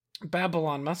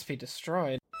Babylon must be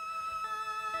destroyed.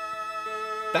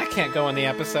 That can't go in the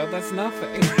episode. That's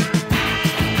nothing.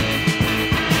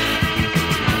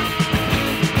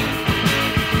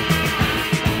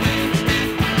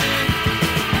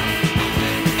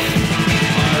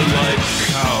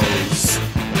 Cows,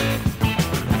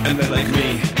 and they like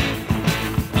me.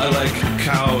 I like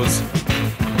cows.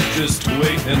 Just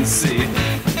wait and see.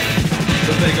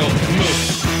 But they go,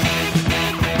 move.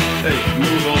 Hey,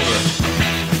 move over.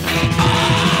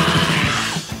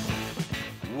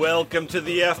 Welcome to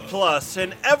the F+,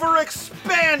 an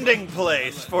ever-expanding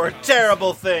place for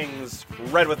terrible things.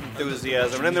 Read with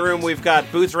enthusiasm. And in the room, we've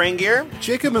got Boots Rain Gear.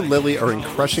 Jacob and Lily are in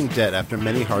crushing debt after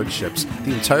many hardships.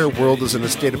 The entire world is in a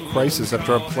state of crisis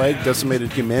after a plague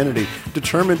decimated humanity.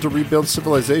 Determined to rebuild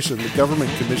civilization, the government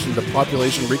commissioned a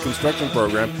population reconstruction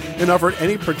program and offered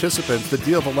any participants the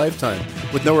deal of a lifetime.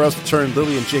 With nowhere else to turn,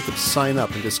 Lily and Jacob sign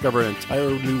up and discover an entire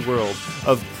new world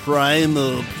of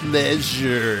primal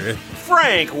pleasure.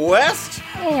 Frank West.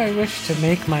 Oh, I wish to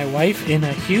make my wife in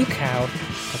a Hucow,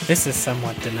 but this is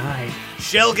somewhat denied.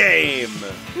 Shell Game.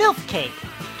 Milk Cake.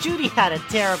 Judy had a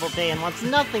terrible day and wants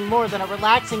nothing more than a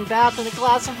relaxing bath and a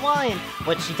glass of wine.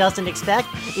 What she doesn't expect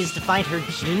is to find her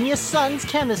genius son's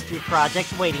chemistry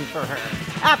project waiting for her.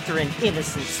 After an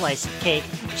innocent slice of cake,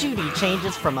 Judy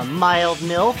changes from a mild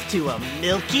MILF to a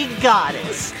milky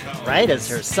goddess. Right as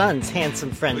her son's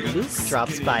handsome friend Luke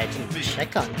drops by to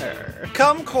check on her.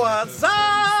 Kumquats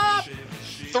up!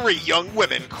 Three young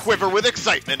women quiver with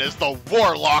excitement as the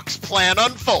Warlock's plan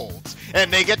unfolds,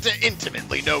 and they get to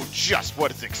intimately know just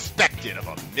what is expected of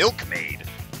a milkmaid.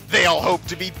 They all hope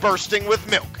to be bursting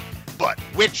with milk, but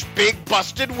which big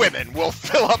busted women will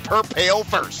fill up her pail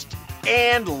first?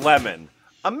 And lemon.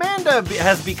 Amanda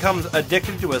has become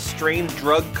addicted to a strange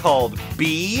drug called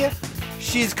B.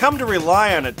 She's come to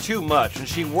rely on it too much, and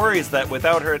she worries that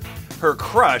without her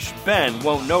crush, Ben,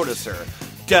 won't notice her.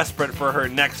 Desperate for her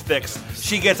next fix,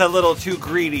 she gets a little too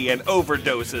greedy and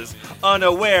overdoses,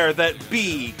 unaware that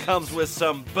B comes with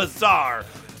some bizarre,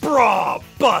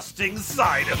 bra-busting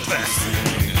side effects.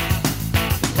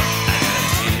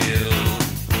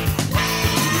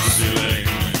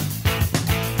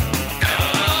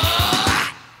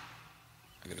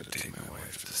 I'm gonna take my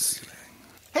wife to the ceiling.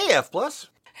 Hey, F+.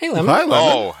 Hey, Lemon. Hi, Lemon.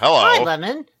 Oh, hello. Hi,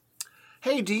 Lemon.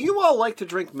 Hey, do you all like to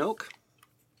drink milk?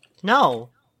 No.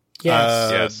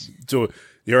 Yes. Yes. So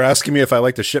you're asking me if I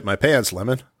like to shit my pants,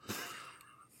 Lemon?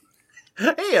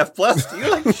 Hey, F+, do you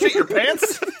like to shit your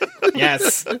pants?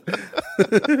 Yes.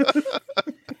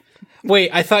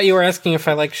 Wait, I thought you were asking if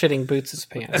I like shitting Boots'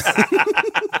 pants.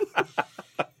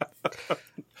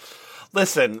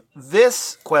 Listen,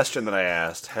 this question that I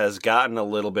asked has gotten a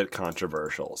little bit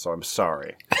controversial, so I'm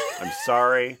sorry. I'm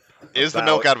sorry. Is the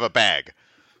milk out of a bag?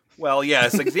 Well,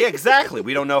 yes, exactly.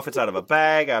 We don't know if it's out of a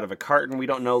bag, out of a carton. We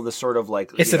don't know the sort of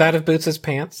like... Is it out of Boots'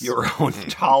 pants? Your own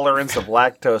tolerance of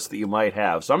lactose that you might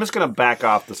have. So I'm just going to back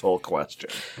off this whole question.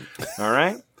 All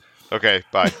right? Okay,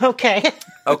 bye. Okay.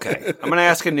 Okay. I'm going to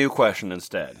ask a new question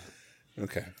instead.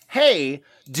 Okay. Hey,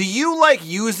 do you like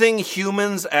using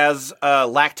humans as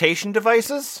lactation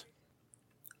devices?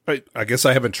 I guess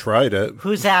I haven't tried it.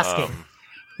 Who's asking?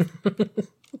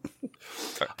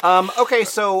 Okay,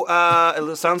 so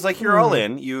it sounds like you're all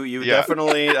in. You Yeah.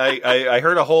 definitely... I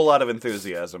heard a whole lot of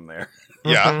enthusiasm there.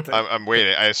 Yeah, I'm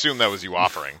waiting. I assume that was you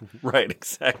offering. Right,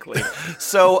 exactly.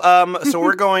 So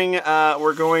we're going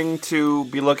to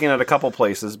be looking at a couple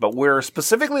places, but we're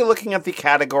specifically looking at the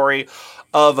category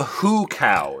of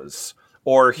Hucows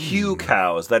or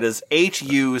Hucows. That is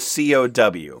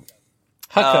Hucow.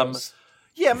 Huckows.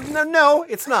 Yeah, no,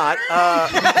 it's not.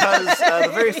 Because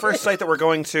the very first site that we're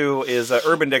going to is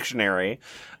Urban Dictionary,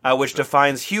 which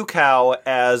defines Hucow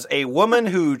as a woman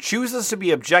who chooses to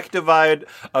be objectified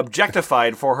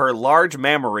for her large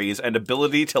mammaries and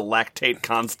ability to lactate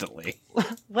constantly.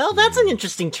 Well, that's an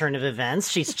interesting turn of events.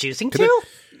 She's choosing to?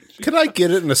 Could I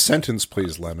get it in a sentence,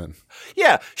 please, Lemon?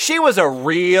 Yeah, she was a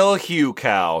real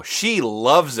Hucow. She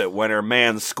loves it when her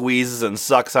man squeezes and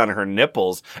sucks on her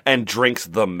nipples and drinks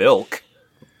the milk.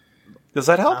 Does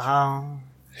that help? Oh.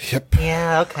 Yep.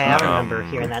 Yeah, okay. I remember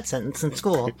hearing that sentence in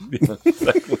school.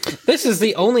 This is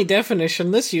the only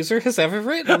definition this user has ever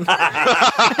written.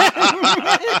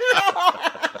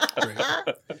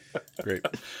 Great.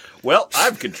 Well,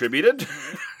 I've contributed.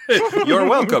 You're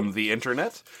welcome, the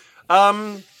internet.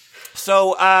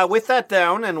 So with that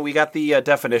down, and we got the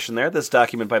definition there. This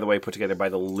document, by the way, put together by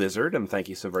the Lizard, and thank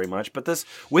you so very much. But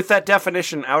with that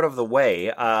definition out of the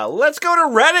way, let's go to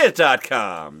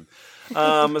Reddit.com.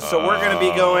 So we're going to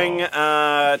be going to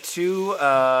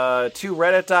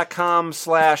reddit.com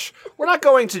 / we're not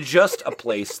going to just a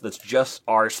place that's just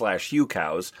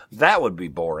r/Hucows. That would be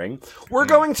boring. We're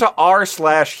going to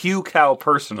r/Hucow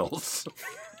personals.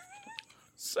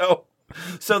 So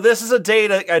this is a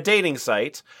dating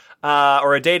site,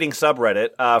 or a dating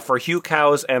subreddit, for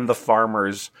Hucows and the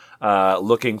farmers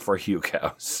looking for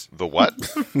Hucows. The what?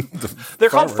 They're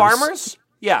called farmers?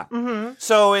 Yeah. Mm-hmm.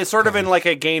 So it's sort of in like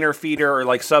a gainer feeder or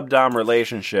like sub-dom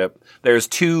relationship. There's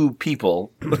two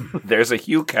people. There's a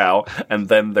Hucow, and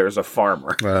then there's a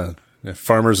farmer.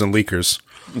 Farmers and leakers.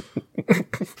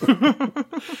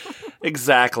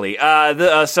 Exactly.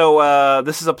 So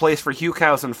this is a place for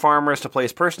Hucows and farmers to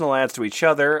place personal ads to each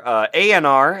other.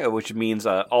 ANR, which means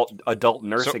adult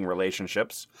nursing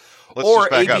relationships, or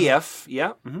ABF.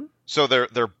 Yeah. Mm-hmm. So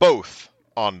they're both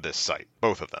on this site,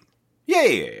 both of them.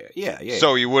 Yeah.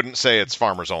 So you wouldn't say it's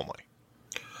farmers only.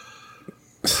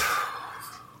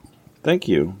 Thank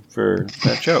you for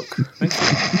that joke. Thank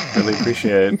you. Really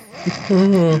appreciate it.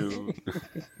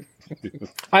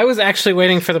 I was actually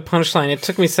waiting for the punchline. It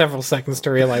took me several seconds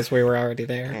to realize we were already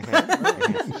there.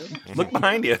 Look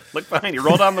behind you.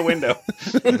 Roll down the window.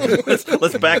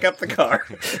 Let's back up the car.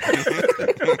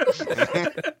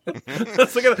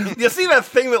 Let's look at. You see that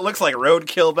thing that looks like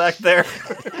roadkill back there?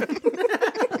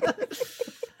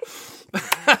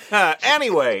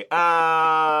 Anyway,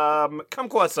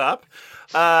 kumquat's up.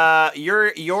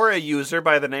 You're a user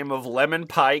by the name of Lemon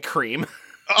Pie Cream.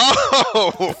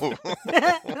 Oh!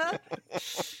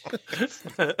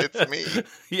 It's me.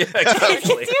 Yeah,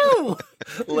 exactly. It's you!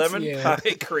 Lemon you.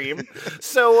 Pie Cream.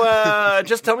 So,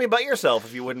 just tell me about yourself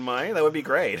if you wouldn't mind. That would be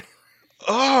great.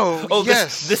 Oh,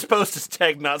 yes. This post is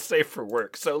tagged not safe for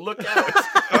work, so look out.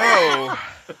 Oh,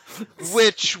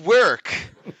 which work?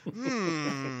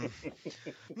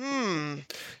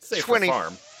 Safe for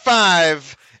farm.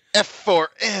 25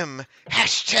 F4M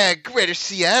 # Greater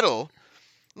Seattle.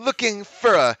 Looking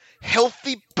for a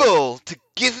healthy bull to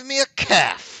give me a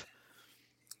calf.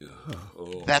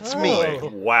 That's me.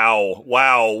 Wow.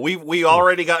 We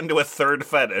already got into a third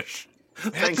fetish.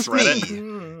 Thanks, Reddit.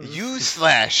 Me.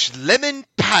 U/Lemon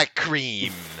Pie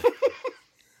Cream.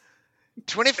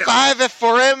 25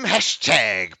 F4M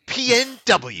 #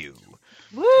 PNW.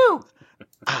 Woo!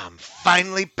 I'm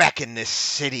finally back in this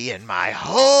city and my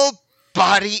whole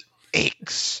body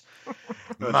aches.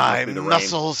 My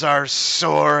muscles are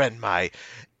sore and my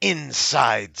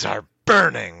insides are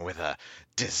burning with a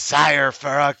desire for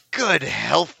a good,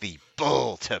 healthy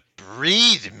bull to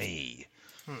breed me.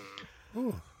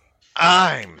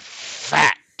 I'm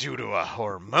fat due to a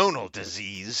hormonal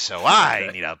disease, so I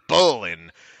need a bull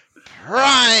in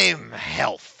prime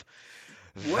health.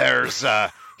 There's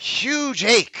a huge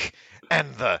ache,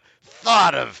 and the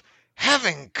thought of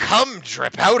having cum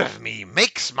drip out of me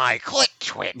makes my clit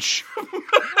twitch.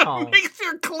 Oh. Makes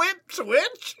your clit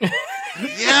twitch?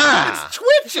 Yeah. It's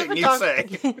twitching, you say?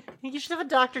 You should have a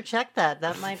doctor check that.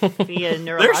 That might be a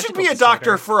neurological There should be a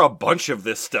doctor disorder. for a bunch of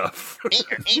this stuff.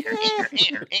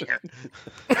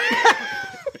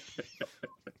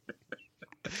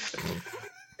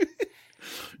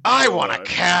 I want a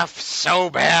calf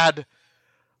so bad.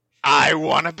 I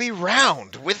want to be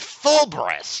round with full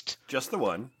breast. Just the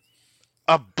one.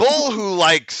 A bull who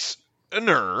likes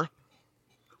ner.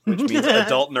 Which means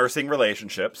adult nursing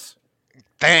relationships.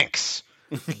 Thanks.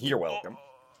 You're welcome.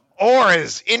 Or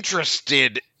is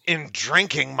interested in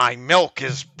drinking my milk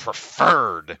is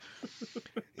preferred.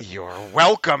 You're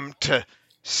welcome to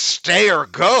stay or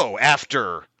go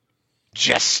after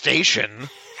gestation.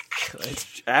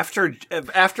 After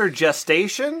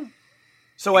gestation?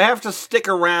 So I have to stick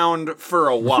around for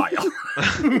a while.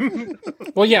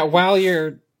 Well, yeah, while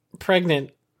you're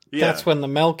pregnant, Yeah. that's when the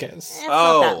milk is. It's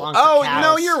not that long for Oh, cows.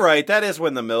 no, you're right. That is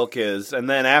when the milk is. And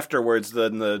then afterwards,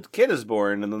 then the kid is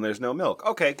born, and then there's no milk.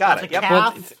 Okay, got The it. Yep.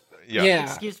 calf. Yeah,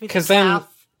 Excuse me, the because then calf.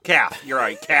 Calf. You're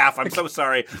right. Calf. I'm so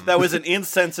sorry. That was an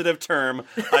insensitive term.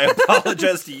 I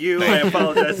apologize to you. I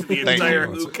apologize to the Thank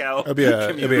entire you. Hucow It'd be a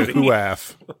community.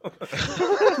 hooaf.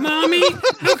 Mommy,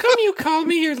 how come you call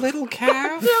me your little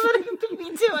calf? Beat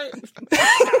me to it.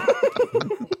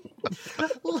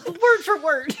 Word for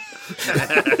word.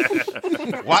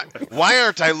 Why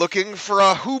aren't I looking for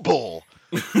a hoobull?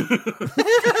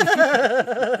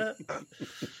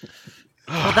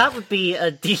 Well, that would be a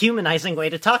dehumanizing way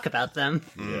to talk about them.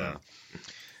 Yeah.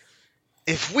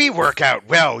 If we work out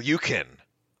well, you can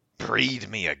breed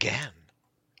me again.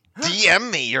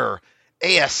 DM me your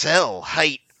ASL,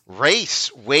 height, race,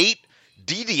 weight,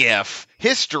 DDF,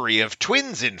 history of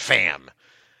twins in fam.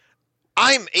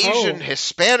 I'm Asian, Oh.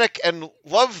 Hispanic, and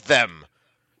love them.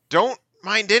 Don't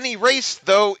mind any race,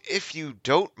 though, if you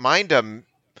don't mind a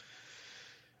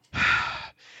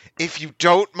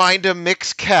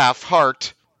mixed calf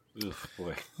heart. Oof,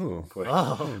 boy. Oh, Boy.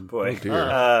 Oh. Boy. dear.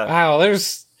 Wow,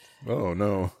 there's Oh,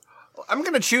 no. I'm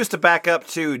going to choose to back up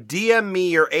to DM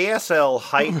me your ASL,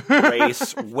 height,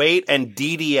 race, weight, and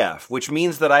DDF, which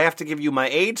means that I have to give you my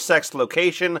age, sex,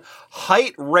 location,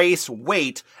 height, race,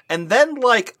 weight, and then,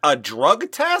 like, a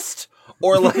drug test?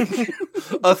 Or, like,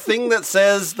 a thing that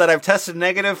says that I've tested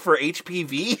negative for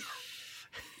HPV?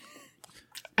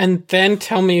 and then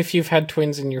tell me if you've had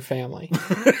twins in your family.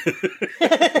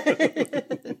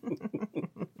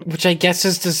 Which I guess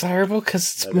is desirable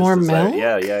because it's more milk.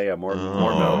 Yeah. More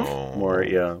milk. More,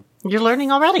 yeah. You're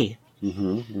learning already.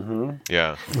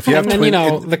 Yeah. If you have And then,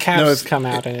 twin- the calves if- come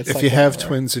out and it's If like you have whatever.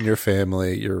 twins in your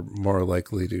family, you're more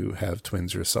likely to have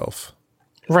twins yourself.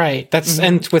 Right. That's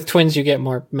and with twins you get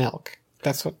more milk.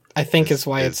 That's what I think is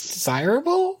why it's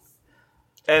desirable.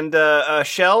 And,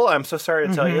 Shell, I'm so sorry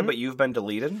to tell you, but you've been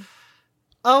deleted.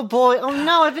 Oh boy! Oh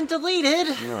no! I've been deleted.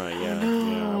 Oh, yeah.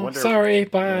 I wonder... Sorry,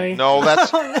 bye. No,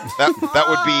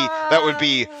 that would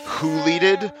be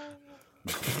who-leaded.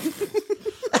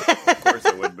 Of course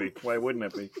it would be. Why wouldn't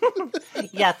it be?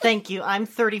 Yeah, thank you. I'm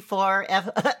 34.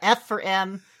 F for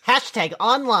M. Hashtag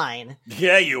online.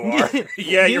 Yeah, you are.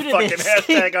 Yeah, New you're to fucking this.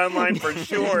 hashtag online for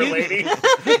sure, lady.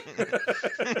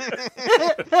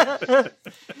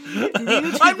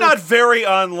 I'm not very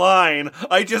online.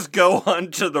 I just go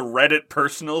onto the Reddit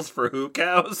personals for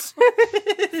Hucows.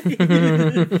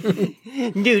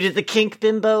 New to the kink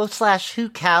bimbo /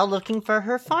 Hucow looking for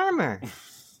her farmer.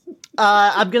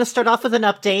 I'm gonna start off with an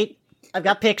update. I've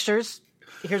got pictures.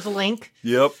 Here's a link.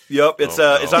 Yep. It's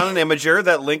it's on an imager.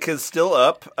 That link is still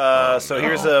up.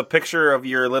 Here's a picture of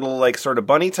your little like sort of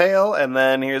bunny tail, and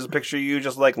then here's a picture of you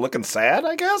just like looking sad,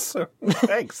 I guess.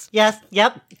 Thanks. Yes,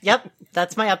 yep.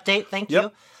 That's my update. Thank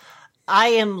you. I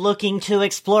am looking to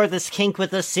explore this kink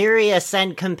with a serious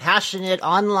and compassionate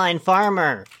online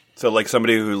farmer. So like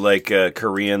somebody who like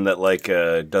Korean that like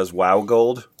does WoW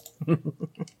gold.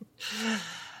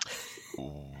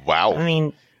 Wow. I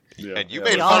mean, And you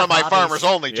made fun of my farmers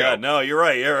only joke. Yeah, no, you're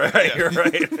right. You're right. You're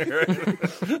right.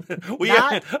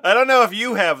 Not- I don't know if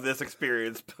you have this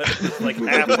experience, but it's like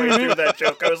halfway through that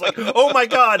joke, I was like, "Oh my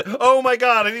god!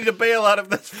 I need to bail out of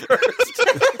this first."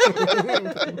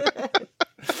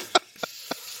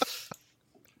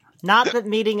 not that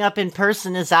meeting up in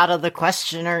person is out of the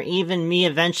question, or even me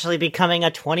eventually becoming a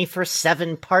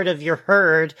 24/7 part of your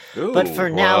herd. But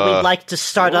for now, we'd like to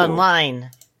start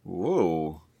online.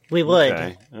 Ooh. We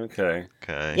would. Okay.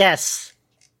 Yes.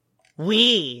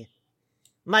 My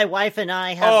wife and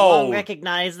I have long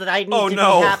recognized that I need to be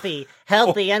happy,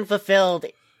 healthy, and fulfilled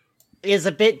is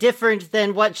a bit different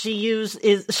than what she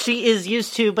is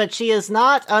used to, but she is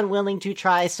not unwilling to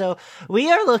try. So we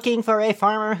are looking for a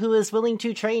farmer who is willing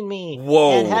to train me.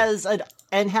 Whoa.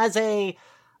 And has a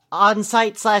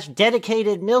on-site /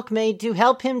 dedicated milkmaid to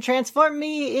help him transform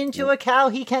me into a cow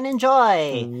he can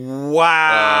enjoy.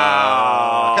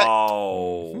 Wow.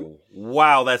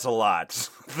 Wow, that's a lot.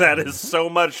 That is so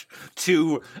much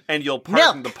to, and you'll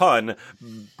pardon the pun,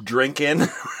 drink in.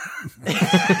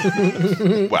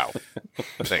 Wow.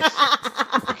 Thanks.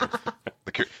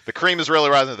 The cream is really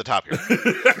rising to the top here.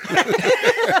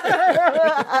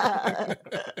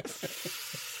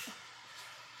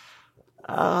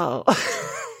 Oh.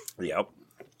 Yep.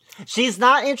 She's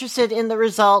not interested in the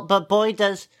result, but boy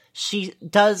does she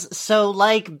so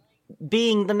like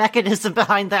being the mechanism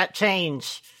behind that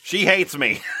change. She hates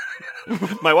me.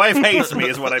 My wife hates me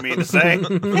is what I mean to say.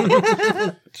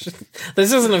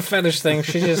 This isn't a fetish thing.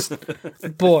 She just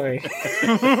boy.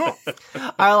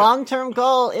 Our long-term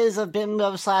goal is a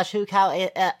bimbo / Hucow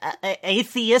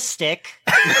atheistic.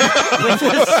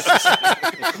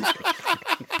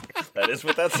 That is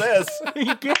what that says.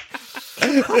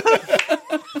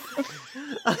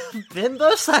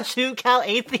 Bimbo / Hucow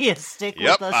atheistic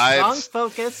Yep, with a strong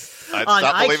focus I'd on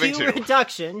stop believing IQ too.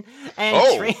 reduction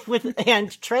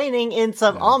and training in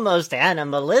some almost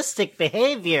animalistic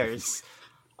behaviors.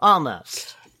 Wow.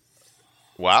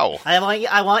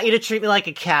 I want you to treat me like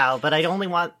a cow, but I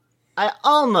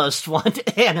almost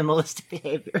want animalistic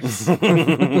behaviors.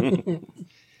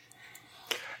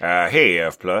 Hey,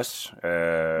 F+.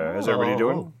 How's everybody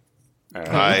doing?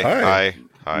 Hi.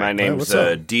 My name's what's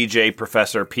up? DJ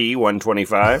Professor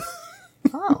P125.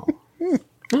 Oh.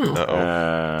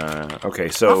 Okay,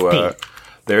 so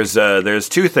there's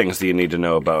two things that you need to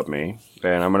know about me,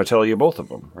 and I'm going to tell you both of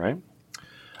them, right?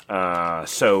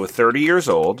 So 30 years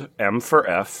old, M for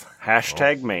F,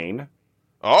 hashtag Maine.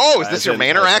 Oh, is this your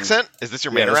Mainer as in- accent? Is this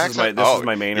your Mainer accent? This is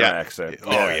my Mainer accent.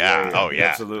 Oh, yeah.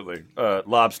 Absolutely.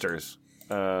 Lobsters.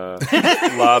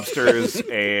 lobsters,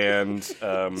 and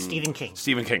Stephen King.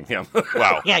 Stephen King. Yeah.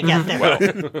 Wow. Yeah,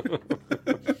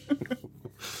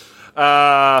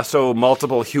 there. So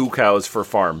multiple Hucows for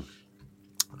farm.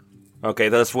 Okay,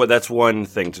 that's one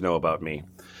thing to know about me.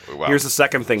 Wow. Here's the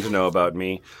second thing to know about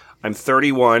me. I'm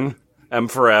 31, M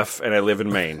for F, and I live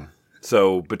in Maine.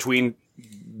 So between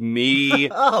me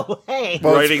Oh, hey.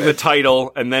 writing the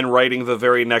title and then writing the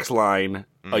very next line,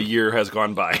 a year has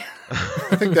gone by.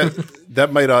 I think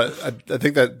that might. I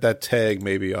think that tag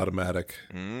may be automatic.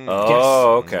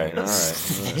 Oh, okay. All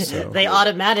right. They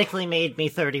automatically made me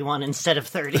 31 instead of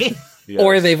 30. Yes.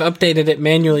 Or they've updated it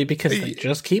manually because they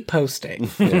just keep posting.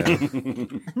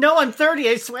 No, I'm 30,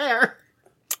 I swear.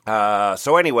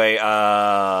 So anyway,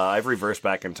 I've reversed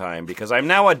back in time because I'm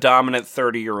now a dominant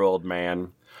 30-year-old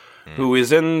man who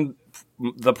is in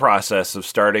the process of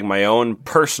starting my own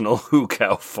personal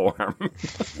Hucow farm.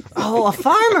 Oh, a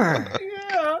farmer.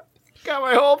 Yeah, got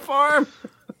my whole farm.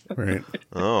 Right.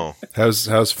 Oh.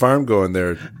 How's farm going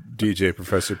there, DJ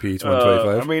Professor Pete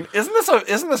 125? I mean,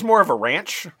 isn't this more of a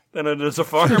ranch than it is a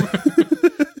farm?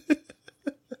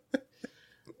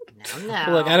 No,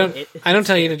 Look, I don't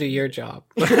tell you to do your job.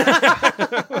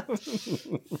 I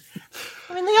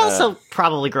mean, they also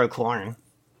probably grow corn.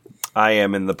 I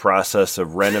am in the process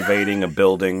of renovating a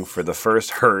building for the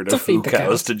first herd of feed the Hucows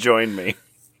cows. to join me.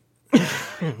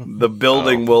 The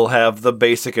building will have the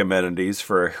basic amenities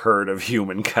for a herd of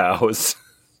human cows.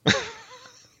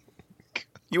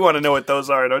 You want to know what those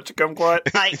are, don't you,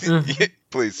 Kumquat?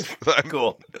 Please.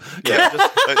 Cool.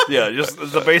 Yeah, just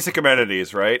the basic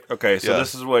amenities, right? Okay, so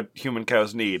this is what human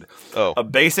cows need. Oh. A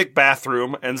basic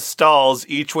bathroom and stalls,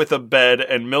 each with a bed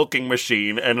and milking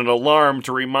machine, and an alarm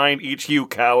to remind each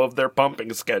Hucow of their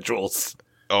pumping schedules.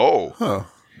 Oh.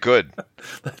 Good.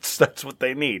 That's what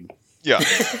they need. Yeah.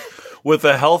 With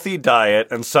a healthy diet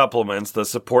and supplements that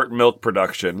support milk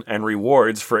production and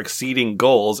rewards for exceeding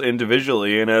goals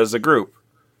individually and as a group.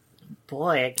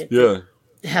 Boy, I get to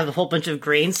have a whole bunch of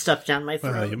grain stuffed down my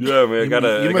throat. Yeah, man,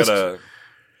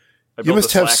 You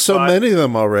must have so many of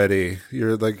them already.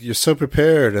 You're so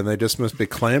prepared, and they just must be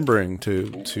clambering to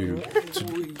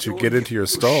get into your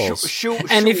stalls.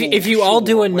 And if you all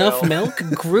do enough milk,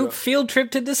 group field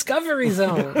trip to Discovery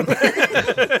Zone.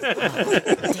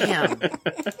 Damn.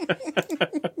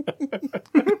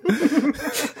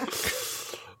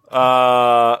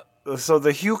 So the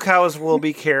Hucows will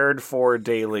be cared for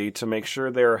daily to make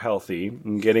sure they're healthy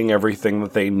and getting everything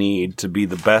that they need to be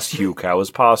the best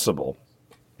Hucows possible.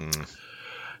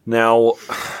 Now,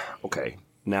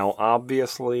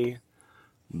 obviously,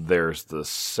 there's the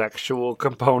sexual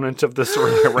component of this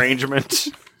arrangement.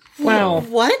 Wow.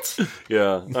 What?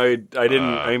 Yeah, I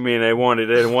didn't. I mean, I wanted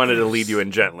to lead you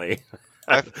in gently.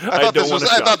 I thought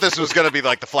this was going to be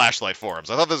like the Flashlight forums.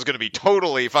 I thought this was going to be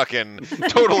totally platonic.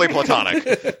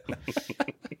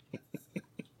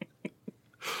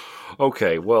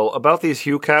 Okay, well, about these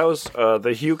Hucows, the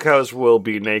Hucows will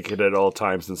be naked at all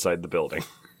times inside the building.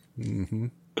 Mm-hmm.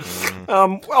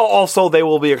 Well, also, they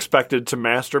will be expected to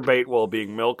masturbate while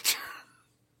being milked.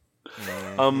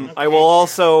 I will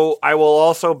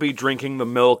also be drinking the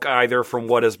milk either from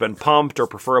what has been pumped or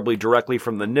preferably directly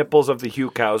from the nipples of the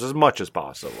Hucows as much as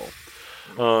possible.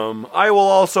 I will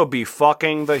also be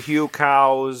fucking the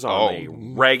Hucows on a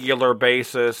regular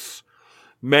basis,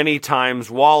 many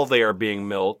times while they are being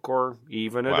milked, or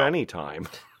even at any time.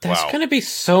 There's going to be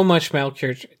so much milk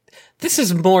here. This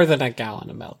is more than a gallon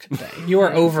of milk a day. You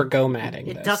are over gomadding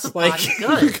this. It doesn't like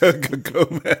sound good.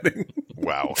 Gomadding.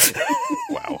 Wow.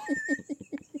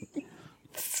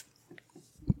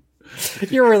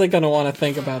 You're really going to want to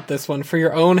think about this one for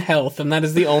your own health, and that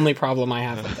is the only problem I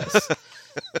have with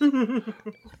this.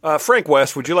 Frank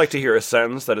West, would you like to hear a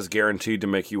sentence that is guaranteed to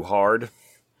make you hard?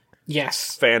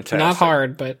 Yes. Fantastic. Not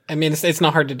hard, but I mean, it's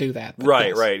not hard to do that. Right,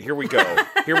 yes. right. Here we go.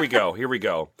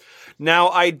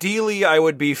 Now, ideally, I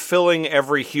would be filling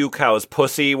every Hucow's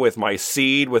pussy with my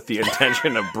seed with the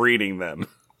intention of breeding them.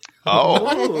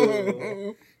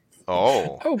 Oh.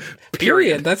 Oh,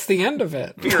 period. That's the end of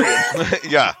it.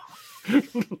 Yeah.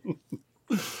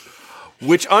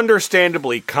 Which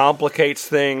understandably complicates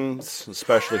things,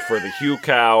 especially for the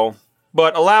Hucow.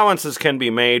 But allowances can be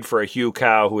made for a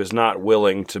Hucow who is not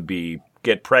willing to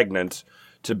get pregnant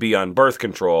to be on birth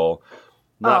control.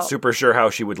 Not super sure how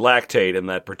she would lactate in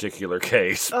that particular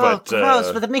case. Oh, but,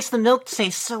 gross, but that makes the milk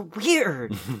taste so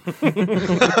weird.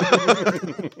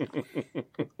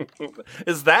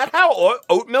 Is that how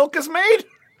oat milk is made?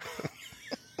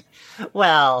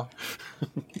 Well,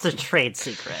 it's a trade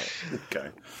secret. Okay.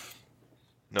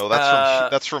 No,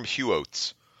 that's from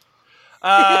Huoats.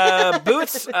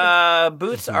 Boots,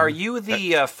 are you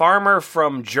the farmer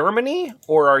from Germany,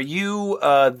 or are you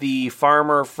the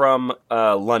farmer from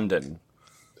London?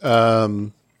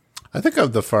 I think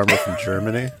I'm the farmer from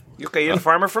Germany. Okay, you're the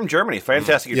farmer from Germany.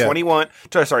 Fantastic. You're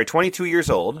 22 years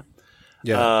old.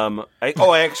 Yeah. I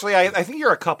think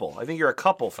you're a couple. I think you're a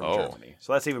couple from Germany.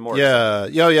 So that's even more. Yeah.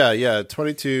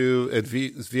 22 and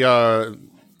VR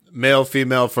male,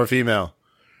 female for female.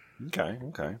 Okay.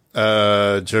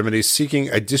 Germany seeking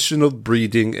additional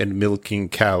breeding and milking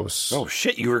cows. Oh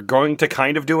shit! You were going to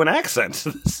kind of do an accent.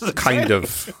 This is Kind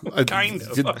of. Kind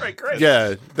of. All right, great.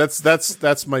 Yeah,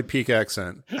 that's my peak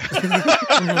accent.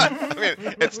 I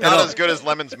mean, it's not as good as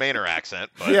Lemon's Manor accent,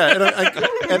 but Yeah,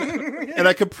 and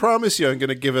I can promise you I'm going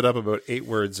to give it up about 8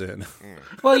 words in.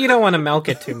 Well, you don't want to milk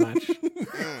it too much.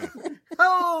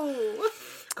 Oh!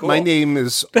 Cool. My name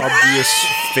is Obvious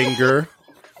Finger.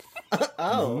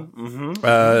 Oh.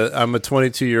 I'm a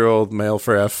 22-year-old male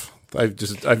for F. I've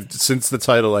since the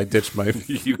title I ditched my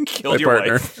You my killed your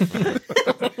partner.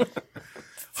 wife.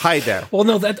 Hi there. Well,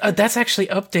 no, that's actually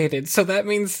updated. So that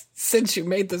means since you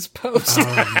made this post.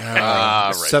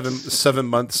 right. 7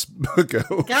 months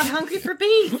ago. Got hungry for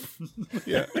beef.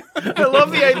 Yeah. I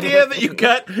love the idea that you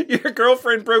got your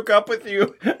girlfriend broke up with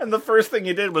you, and the first thing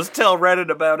you did was tell Reddit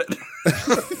about it.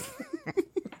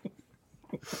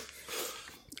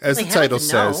 As They the have title to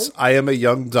says, know. I am a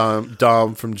young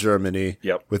dom from Germany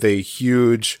with a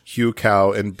huge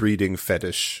Hucow and breeding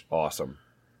fetish. Awesome.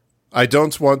 I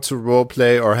don't want to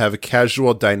roleplay or have a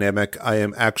casual dynamic. I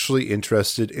am actually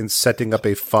interested in setting up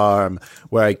a farm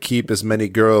where I keep as many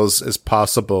girls as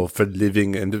possible for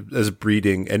living and as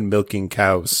breeding and milking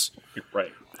cows.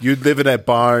 Right. You'd live in a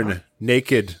barn,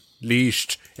 naked,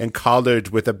 leashed, and collared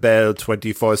with a bell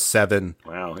 24/7.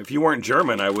 Wow. If you weren't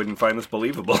German, I wouldn't find this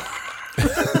believable.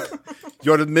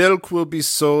 Your milk will be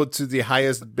sold to the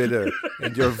highest bidder,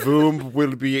 and your womb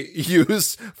will be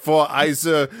used for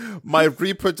either my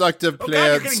reproductive God,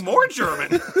 you're plans getting more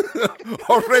German.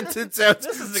 or rented out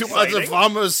is to other exciting.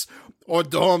 farmers or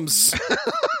dorms.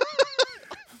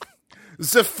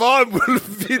 The farm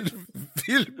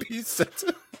will be set.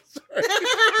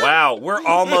 Wow, we're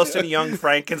almost in Young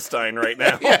Frankenstein right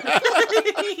now.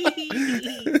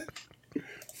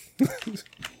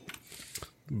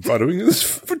 Following his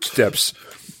footsteps.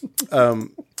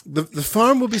 The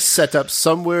farm will be set up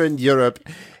somewhere in Europe,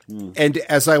 and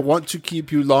as I want to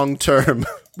keep you long term,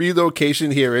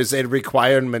 relocation here is a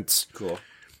requirement. Cool.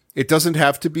 It doesn't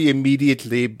have to be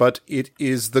immediately, but it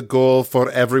is the goal for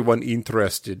everyone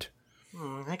interested.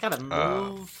 I gotta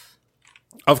move.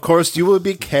 Of course, you will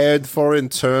be cared for in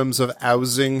terms of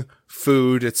housing,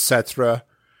 food, etc.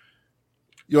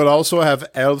 You'll also have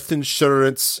health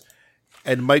insurance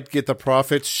and might get the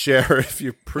profit share if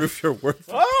you prove your worth.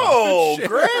 Oh,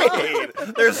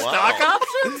 great! There's stock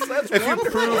options? That's If you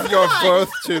prove your worth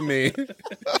to me.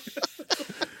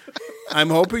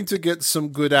 I'm hoping to get some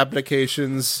good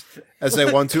applications as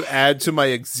I want to add to my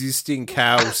existing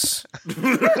cows.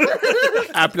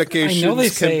 Applications they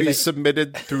can say be that-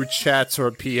 submitted through chat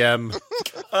or PM.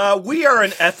 We are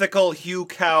an ethical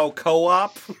Hucow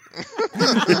co-op.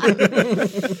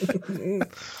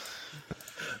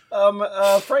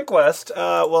 Frank West.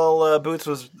 Boots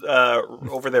was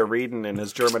over there reading in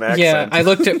his German accent. Yeah, I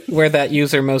looked at where that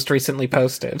user most recently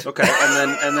posted. Okay,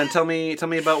 and then tell me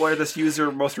about where this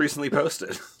user most recently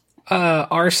posted.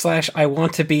 r/I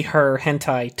want to be her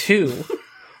hentai 2,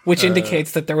 which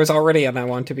indicates that there was already an I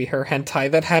want to be her hentai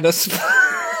that had a split.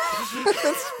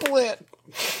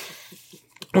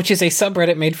 Which is a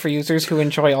subreddit made for users who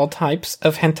enjoy all types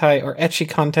of hentai or ecchi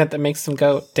content that makes them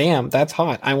go, damn, that's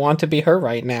hot. I want to be her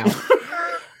right now.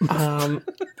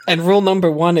 And rule number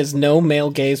 1 is no male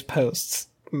gaze posts.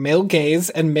 Male gaze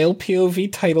and male POV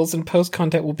titles and post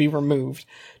content will be removed.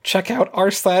 Check out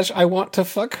r/I want to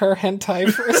fuck her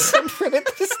hentai for a subreddit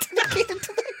that's dedicated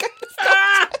to that kind of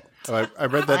content. I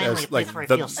read that Finally, a as place like where I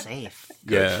the feel safe.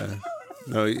 yeah.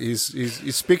 No,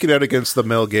 he's speaking out against the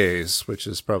male gaze, which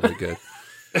is probably good.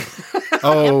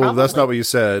 Oh, that's not what you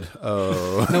said.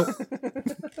 Oh,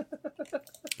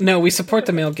 No, we support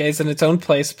the male gaze in its own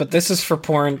place, but this is for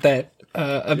porn that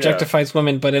objectifies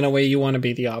women, but in a way you want to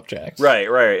be the object. Right,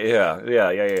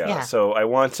 yeah. So I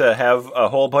want to have a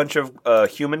whole bunch of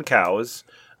human cows,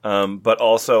 but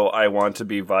also I want to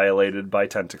be violated by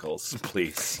tentacles,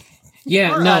 please.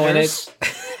 Yeah, Or no, and others.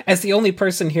 it's as the only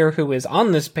person here who is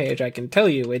on this page, I can tell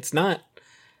you it's not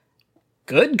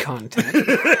good content.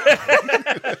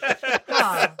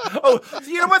 Oh,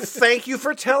 you know what? Thank you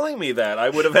for telling me that. I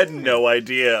would have had no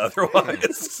idea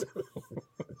otherwise.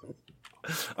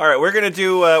 All right, we're gonna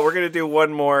do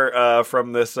one more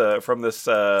from this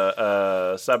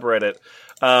subreddit.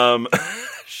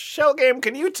 Shell Game,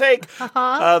 can you take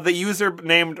the user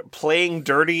named Playing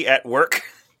Dirty at Work?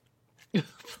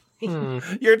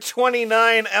 You're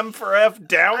 29, M for F,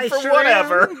 down for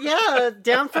whatever. Am. Yeah,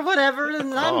 down for whatever,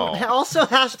 and I'm also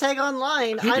hashtag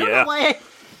online. I don't know why.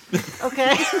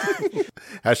 Okay.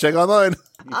 Hashtag online.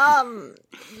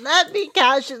 Let me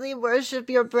casually worship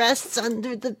your breasts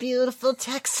under the beautiful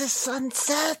Texas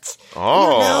sunset.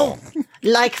 Oh. You know,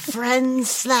 like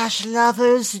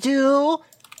friends/lovers do.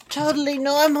 Totally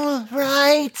normal,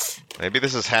 right? Maybe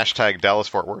this is hashtag Dallas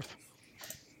Fort Worth.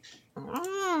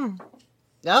 Oh,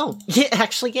 yeah,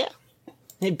 actually, yeah.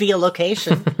 It'd be a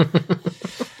location.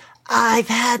 I've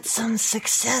had some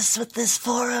success with this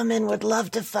forum and would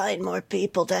love to find more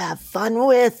people to have fun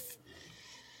with.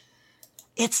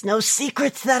 It's no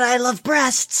secret that I love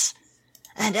breasts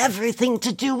and everything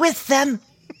to do with them.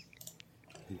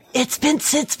 It's been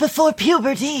since before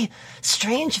puberty,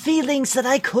 strange feelings that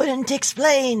I couldn't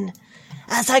explain.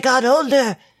 As I got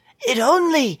older, it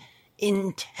only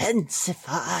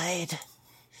intensified.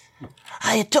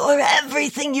 I adore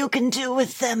everything you can do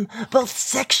with them, both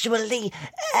sexually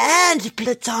and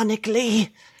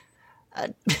platonically.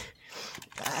 I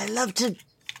love to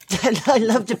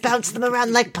bounce them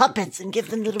around like puppets and give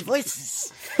them little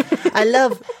voices. I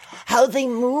love how they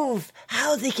move,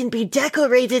 how they can be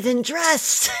decorated and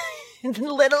dressed. In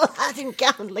a little hat and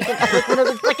gown, like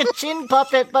a chin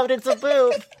puppet, but it's a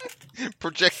boob.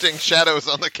 Projecting shadows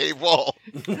on the cave wall.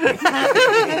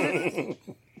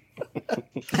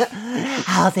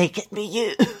 How they can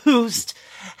be used,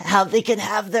 how they can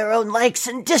have their own likes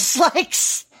and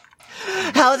dislikes,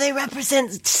 how they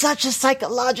represent such a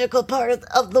psychological part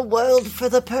of the world for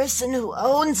the person who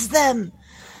owns them.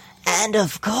 And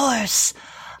of course,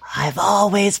 I've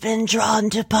always been drawn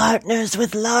to partners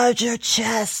with larger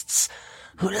chests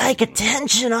who like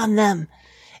attention on them.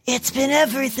 It's been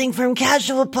everything from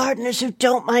casual partners who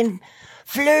don't mind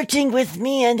flirting with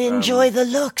me and enjoy the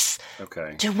looks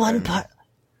to one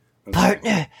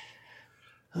partner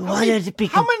who wanted to be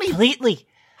completely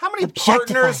How many objectified.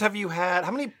 partners have you had?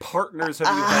 How many partners have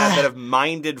you had that have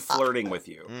minded flirting with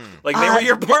you? Like they were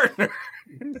your partner.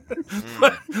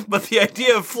 but the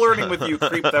idea of flirting with you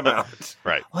creeped them out.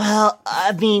 Right. Well,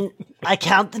 I mean, I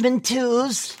count them in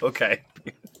twos Okay.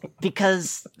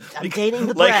 because I'm dating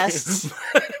the Like- breasts.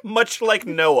 Much like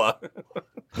Noah.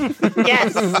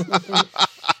 Yes.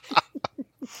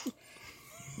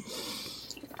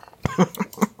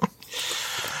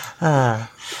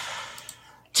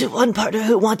 To one partner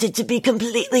who wanted to be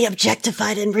completely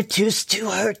objectified and reduced to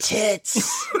her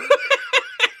tits.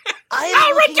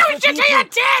 I'll reduce you to your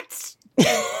tits!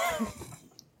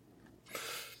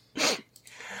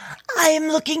 I am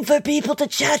looking for people to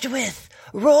chat with,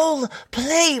 role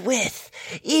play with,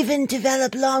 even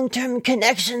develop long-term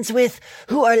connections with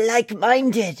who are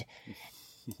like-minded.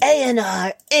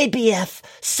 A&R, ABF,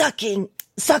 suckling,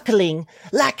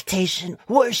 lactation,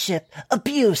 worship,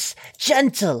 abuse,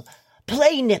 gentle,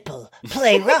 play nipple,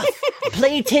 play rough,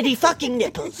 play titty fucking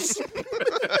nipples.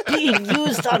 Being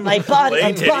used on my body Play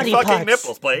and titty body fucking parts.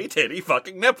 nipples. Play titty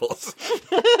fucking nipples.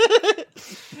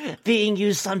 Being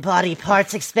used on body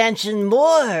parts expansion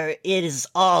more. It is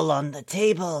all on the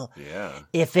table. Yeah.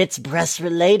 If it's breast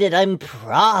related, I'm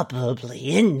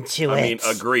probably into it. I mean,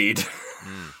 agreed.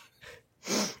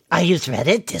 I use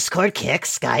Reddit, Discord, Kick,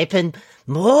 Skype, and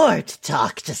more to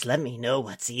talk. Just let me know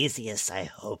what's easiest. I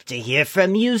hope to hear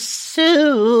from you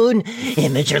soon.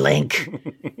 Image or link.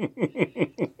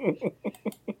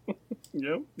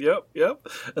 Yep.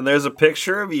 And there's a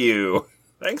picture of you.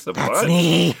 Thanks a That's bunch.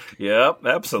 me. Yep,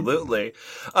 absolutely.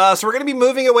 So we're going to be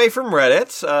moving away from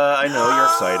Reddit. I know you're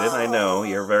excited. I know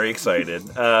you're very excited.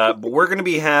 But we're going to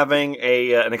be having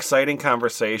an exciting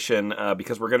conversation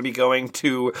because we're going to be going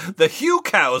to the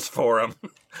Hucows forum.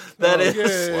 That is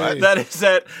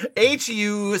at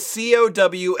hucows.com.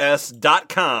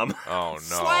 Oh,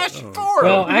 no. /forum.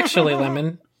 Well, actually,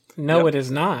 Lemon, no, it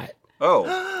is not.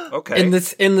 Oh, okay. In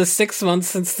the 6 months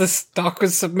since this doc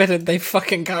was submitted, they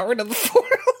fucking got rid of the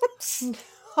forums.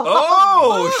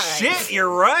 Oh, shit, you're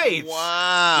right.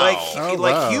 Wow.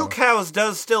 Like Hucows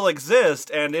does still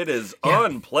exist, and it is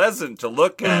unpleasant to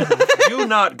look at. Do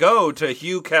not go to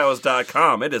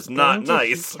hucows.com. It is not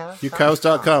nice.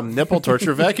 Hucows.com, nipple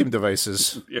torture vacuum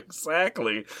devices.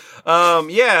 Exactly.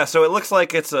 Yeah, so it looks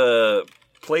like it's a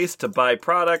place to buy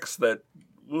products that...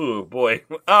 Ooh, boy.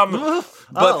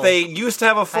 But they used to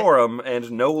have a forum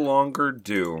and no longer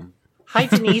do. Hi,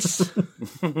 Denise.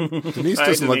 Denise Hi,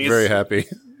 doesn't look Denise. very happy.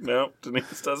 No,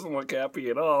 Denise doesn't look happy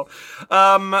at all.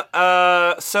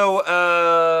 I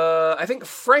think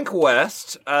Frank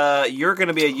West, you're going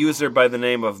to be a user by the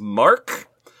name of Mark.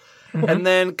 And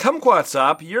then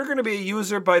Kumquatsop, you're going to be a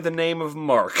user by the name of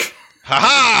Mark.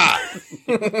 Ha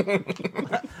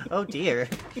Oh dear.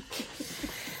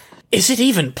 Is it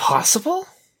even possible?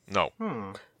 No.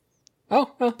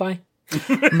 Oh, well, bye.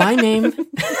 My name...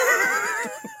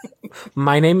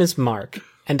 My name is Mark,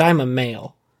 and I'm a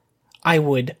male. I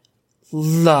would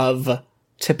love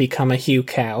to become a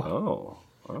Hucow. Oh.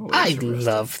 I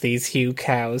love these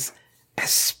Hucows,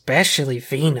 especially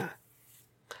Vina.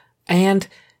 And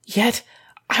yet,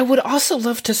 I would also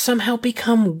love to somehow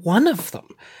become one of them.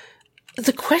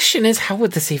 The question is, how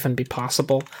would this even be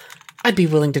possible? I'd be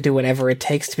willing to do whatever it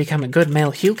takes to become a good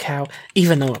male Hucow,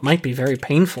 even though it might be very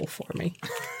painful for me.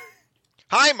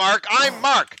 Hi, Mark. I'm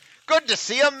Mark. Good to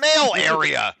see a male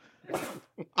area.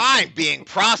 I'm being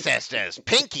processed as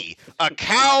Pinky, a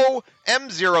cow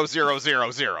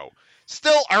M0000.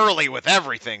 Still early with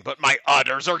everything, but my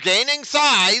udders are gaining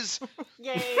size.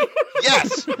 Yay.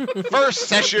 Yes, first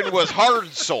session was hard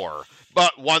sore,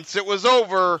 but once it was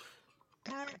over,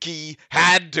 Pinky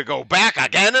had to go back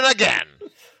again and again.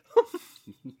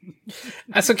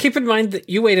 So keep in mind that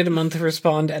you waited a month to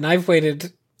respond, and I've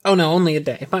waited... Oh no, only a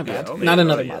day. My bad. Not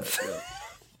another month. Yeah.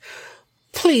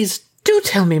 Please do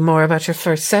tell me more about your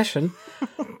first session.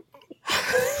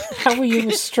 How were you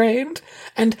restrained?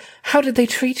 And how did they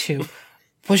treat you?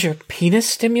 Was your penis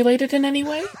stimulated in any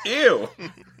way? Ew.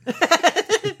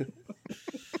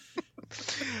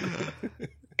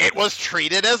 It was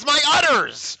treated as my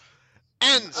udders.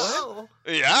 And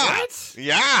yeah. What?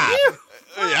 Yeah.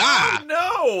 Yeah.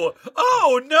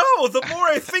 Oh no! The more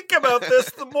I think about this,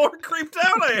 the more creeped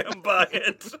out I am by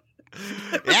it.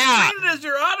 Yeah. Treated as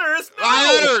your udders. No.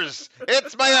 My udders.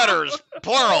 It's my udders.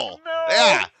 Plural. No.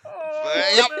 Yeah.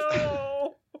 Yep.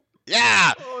 No.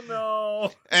 Yeah. Oh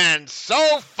no. And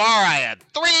so far I had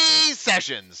 3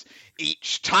 sessions.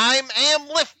 Each time am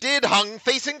lifted, hung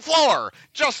facing floor,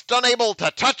 just unable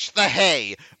to touch the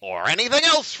hay, or anything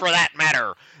else for that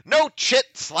matter. No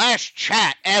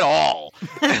chit/chat at all.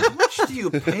 How much do you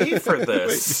pay for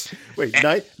this? Wait,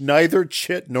 neither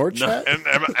chit nor chat?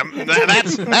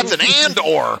 That's an and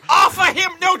or. Offer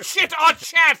him no chit or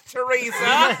chat,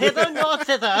 Teresa. Hither nor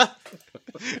thither.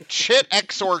 Chit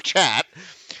X or chat.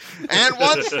 And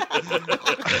once...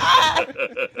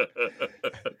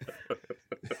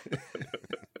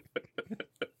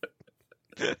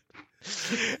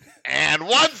 And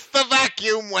once the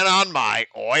vacuum went on my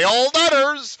oiled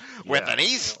udders, with an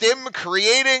e-stim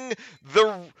creating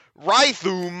the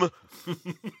rhythm. Moo!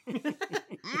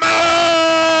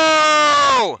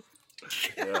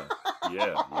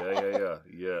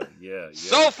 Yeah.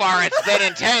 So far it's been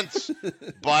intense,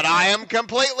 but I am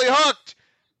completely hooked.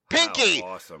 Pinky!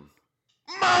 Wow, awesome.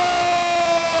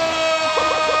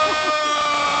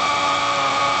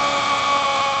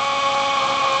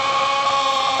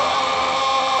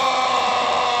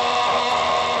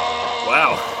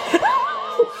 Wow.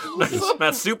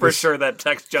 Not super sure that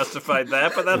text justified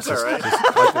that, but that's all right.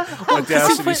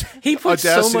 He put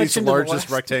so much Audacity's into the largest last...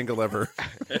 rectangle ever.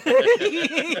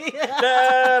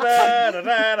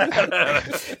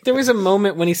 There was a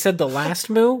moment when he said the last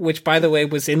moo, which, by the way,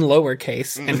 was in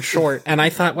lowercase and short, and I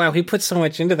thought, wow, he put so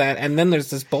much into that, and then there's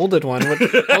this bolded one.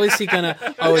 How is he gonna...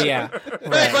 Oh, yeah.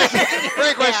 Right.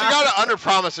 Great question. You gotta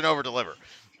under-promise and over-deliver.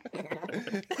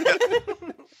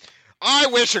 I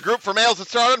wish a group for males would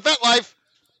start on FetLife.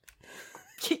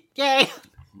 Yay.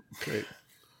 Great.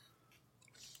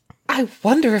 I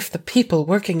wonder if the people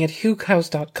working at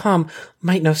Hucows.com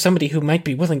might know somebody who might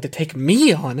be willing to take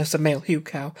me on as a male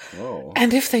Hucow. Whoa.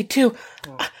 And if they do,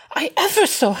 I ever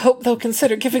so hope they'll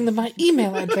consider giving them my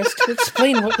email address to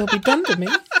explain what will be done to me.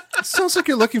 It sounds like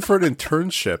you're looking for an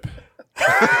internship.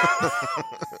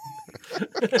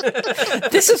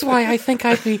 This is why I think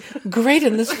I'd be great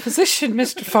in this position,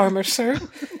 Mr. Farmer, sir.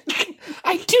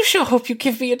 I do sure hope you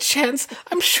give me a chance.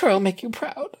 I'm sure I'll make you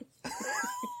proud.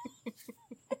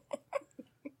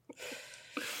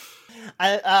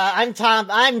 I'm Todd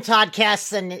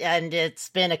Kess, and it's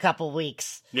been a couple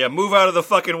weeks. Yeah, move out of the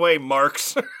fucking way,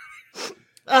 Marks. The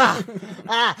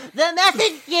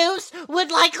method used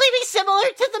would likely be similar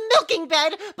to the milking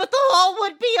bed, but the hole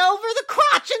would be over the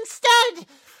crotch instead.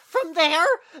 From there,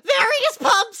 various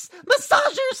pumps,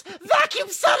 massagers, vacuum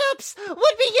setups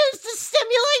would be used to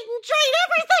stimulate and drain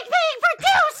everything being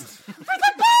produced. For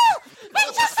the ball, we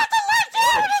just have to lie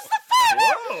down as the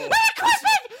farmer. Whoa. The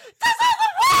equipment does all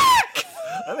the work.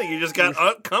 I think you just got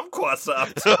kumquats up.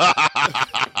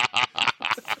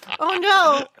 Oh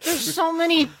no, there's so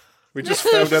many We just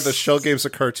found out that Shell Games, a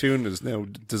cartoon, is now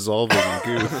dissolving in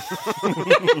goo.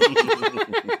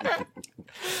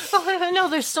 Oh, I know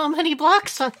there's so many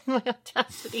blocks on my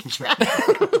Audacity track.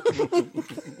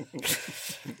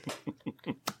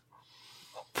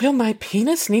 Will my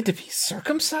penis need to be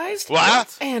circumcised?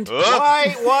 What? And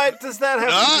Why? What does that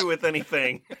have to do with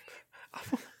anything?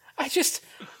 I just,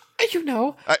 I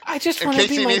just In want to case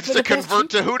be he my needs to the best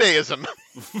convert to Judaism.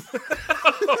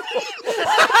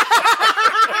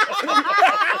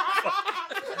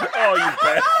 Oh, you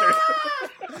bastard!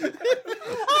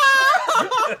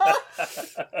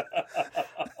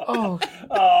 Oh,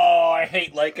 Oh, I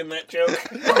hate liking that joke.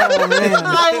 oh man.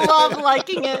 I love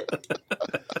liking it.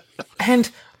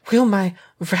 And will my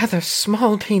rather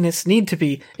small penis need to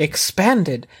be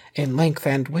expanded in length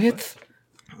and width?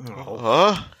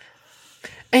 Huh?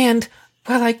 And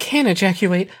while I can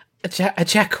ejaculate,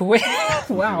 ejaculate,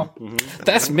 wow,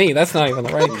 that's me, that's not even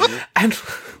the right. And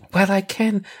while I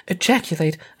can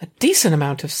ejaculate a decent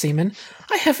amount of semen,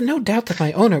 I have no doubt that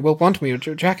my owner will want me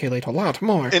to ejaculate a lot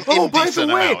more. An Oh, by the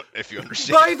indecent way- amount, if you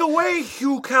understand. By the way,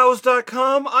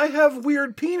 Hucows.com, I have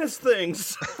weird penis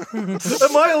things. Am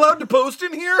I allowed to post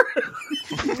in here?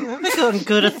 On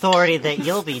good authority that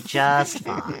you'll be just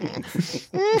fine.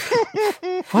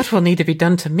 What will need to be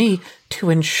done to me to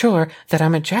ensure that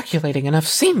I'm ejaculating enough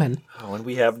semen? Oh, and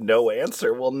we have no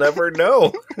answer. We'll never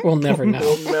know. We'll never know.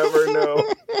 We'll never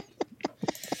know.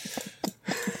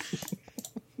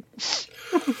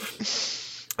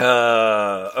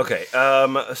 Okay.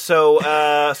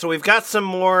 So we've got some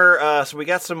more. So we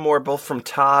got some more, both from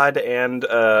Todd and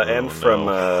from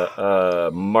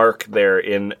Mark there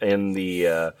in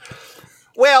the.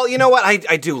 Well, you know what?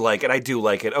 I do like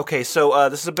it. Okay, so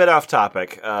this is a bit off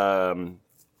topic.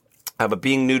 But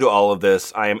being new to all of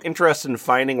this, I am interested in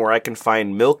finding where I can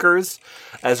find milkers,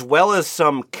 as well as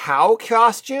some cow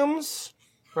costumes.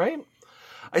 Right?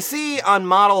 I see on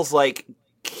models like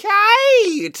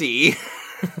Katie.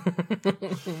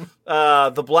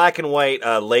 The black and white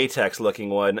latex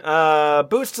looking one.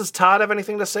 Boots, does Todd have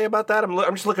anything to say about that?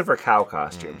 I'm just looking for cow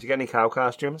costumes. You got any cow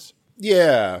costumes?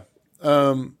 Yeah.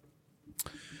 For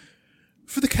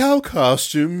the cow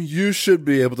costume, you should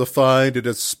be able to find it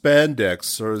as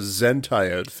spandex or a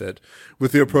Zentai outfit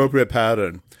with the appropriate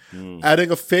pattern.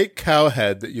 Adding a fake cow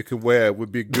head that you can wear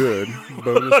would be good.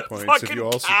 Bonus points if Fucking you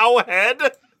also cow head?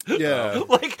 yeah.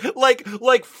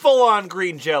 like full on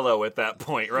green jello at that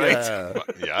point, right?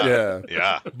 Yeah.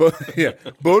 Yeah.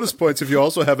 Bonus points if you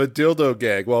also have a dildo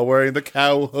gag while wearing the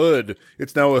cow hood.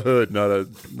 It's now a hood, not a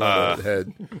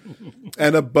head.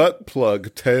 And a butt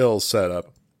plug tail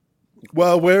setup.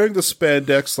 While wearing the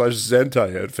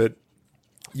spandex/Zentai outfit,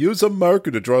 use a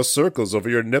marker to draw circles over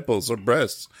your nipples or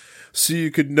breasts so you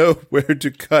could know where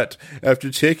to cut after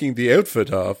taking the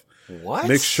outfit off. What?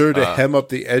 Make sure to hem up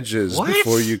the edges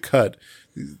before you cut.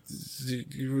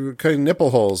 You're cutting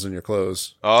nipple holes in your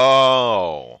clothes.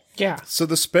 Oh. Yeah. So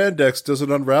the spandex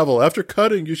doesn't unravel. After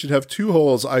cutting, you should have 2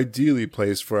 holes ideally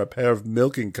placed for a pair of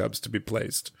milking cups to be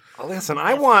placed. Listen,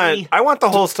 I want the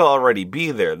holes to already be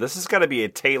there. This has got to be a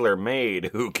tailor-made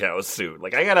Hucow suit.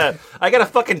 Like I gotta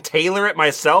fucking tailor it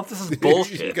myself. This is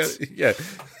bullshit.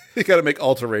 You gotta make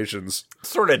alterations. What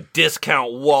sort of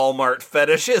discount Walmart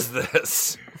fetish is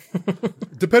this?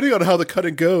 Depending on how the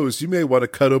cutting goes, you may want to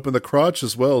cut open the crotch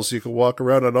as well so you can walk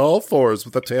around on all fours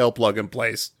with the tail plug in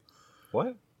place.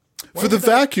 What? For the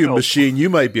vacuum machine, you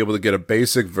might be able to get a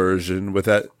basic version with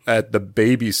that at the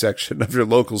baby section of your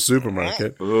local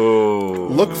supermarket. Ooh.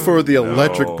 Look for the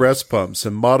electric breast pumps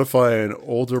and modify an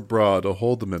older bra to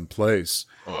hold them in place.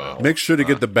 Make sure to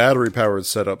get the battery powered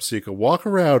setup so you can walk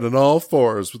around on all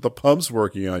fours with the pumps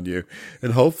working on you,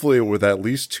 and hopefully with at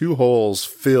least 2 holes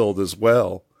filled as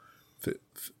well.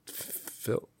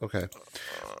 Okay.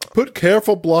 Put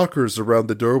careful blockers around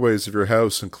the doorways of your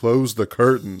house and close the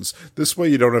curtains. This way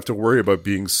you don't have to worry about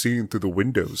being seen through the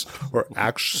windows or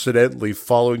accidentally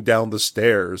falling down the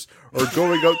stairs or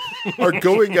going out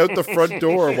the front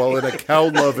door while in a cow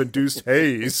love induced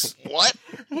haze. What?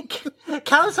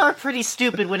 Cows are pretty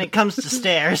stupid when it comes to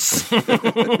stairs.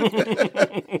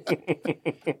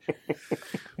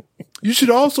 You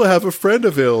should also have a friend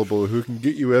available who can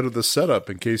get you out of the setup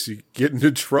in case you get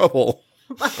into trouble.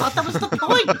 I thought that was the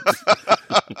point.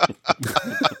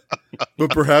 But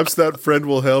perhaps that friend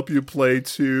will help you play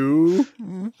too.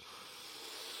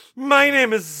 My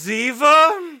name is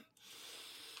Ziva.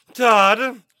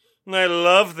 Todd. I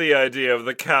love the idea of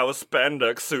the cow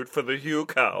spandex suit for the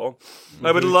Hucow.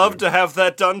 I would love to have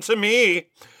that done to me.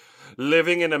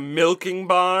 Living in a milking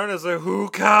barn as a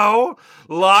Hucow,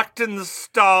 locked in the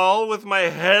stall with my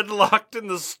head locked in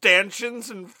the stanchions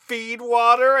and feed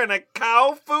water and a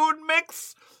cow food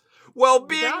mix? Well,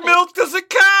 being got it. milked as a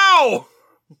cow!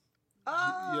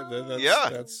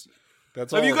 That's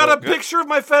Have all you of got a it. picture of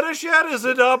my fetish yet? Is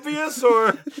it obvious,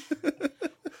 or...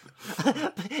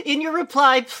 In your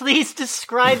reply, please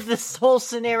describe this whole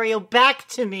scenario back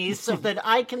to me so that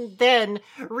I can then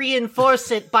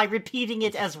reinforce it by repeating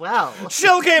it as well.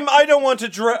 Shell Game, I don't want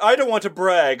to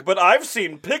brag, but I've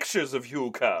seen pictures of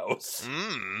Hucows.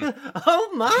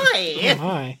 Oh my!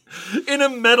 My. In a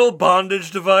metal bondage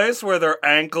device where their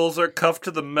ankles are cuffed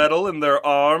to the metal and their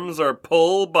arms are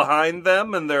pulled behind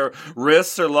them and their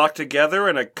wrists are locked together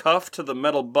in a cuff to the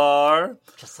metal bar.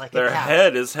 Just like Their a cow.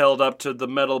 head is held up to the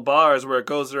metal bars where it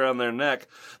goes around their neck.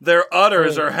 Their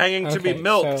udders are hanging to be okay,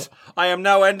 milked. so- I am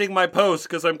now ending my post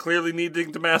because I'm clearly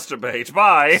needing to masturbate.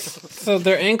 Bye. So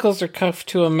their ankles are cuffed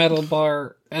to a metal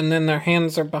bar, and then their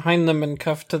hands are behind them and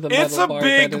cuffed to the It's metal a bar.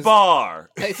 big that is- bar.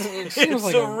 It It's seems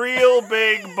like a real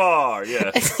big bar,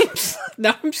 yes.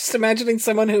 Now I'm just imagining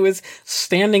someone who is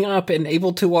standing up and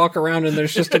able to walk around, and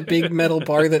there's just a big metal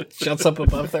bar that juts up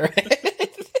above their head.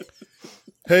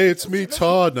 Hey, it's me,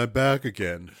 Todd, and I'm back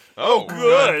again. Oh,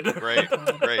 good. Great.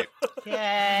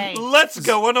 Yay! Let's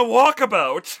go on a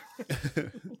walkabout.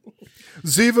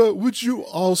 Ziva, would you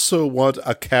also want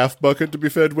a calf bucket to be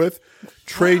fed with?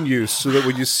 Train you so that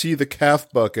when you see the calf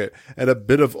bucket and a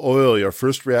bit of oil, your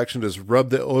first reaction is rub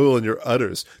the oil in your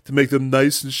udders to make them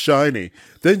nice and shiny.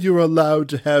 Then you're allowed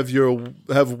to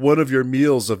have one of your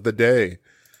meals of the day.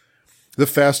 The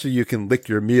faster you can lick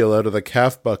your meal out of the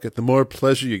calf bucket, the more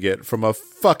pleasure you get from a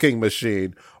fucking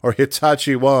machine or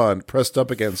Hitachi wand pressed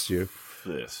up against you.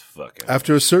 This fucking...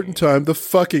 After a certain time, the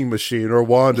fucking machine or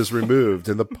wand is removed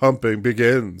and the pumping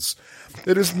begins.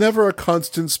 It is never a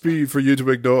constant speed for you to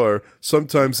ignore.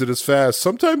 Sometimes it is fast,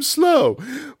 sometimes slow,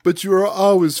 but you are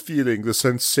always feeling the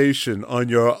sensation on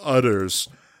your udders.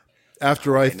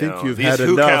 After I think No, you've these had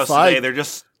Hucows enough, today, they're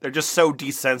just so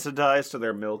desensitized to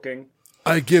their milking.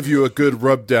 I give you a good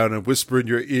rub down and whisper in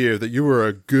your ear that you are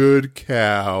a good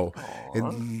cow,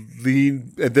 and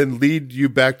then lead you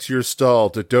back to your stall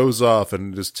to doze off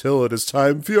until it is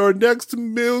time for your next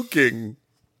milking.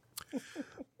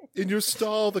 In your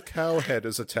stall, the cow head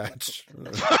is attached.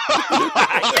 Yay!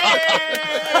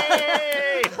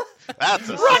 That's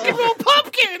a Rock and roll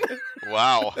pumpkin!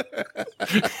 wow.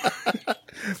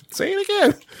 Say it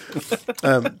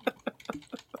again.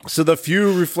 So the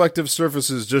few reflective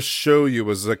surfaces just show you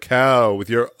as a cow with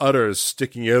your udders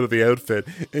sticking out of the outfit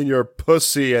and your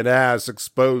pussy and ass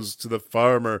exposed to the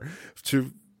farmer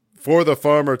for the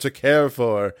farmer to care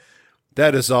for.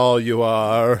 That is all you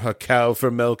are, a cow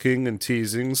for milking and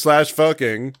teasing /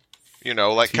 fucking. You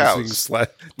know, like cows.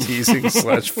 Teasing /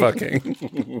 fucking.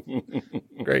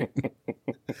 Great.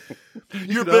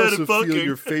 You're can bad also at fucking. feel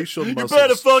your facial You're muscles bad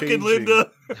at fucking, changing.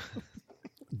 Linda.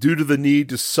 Due to the need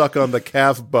to suck on the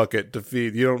calf bucket to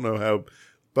feed. You don't know how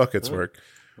buckets work.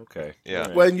 Okay.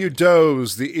 Yeah. When you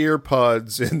doze, the ear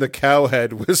pods in the cow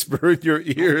head whisper in your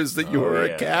ears that you are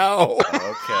yeah. a cow.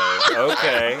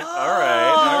 Okay. All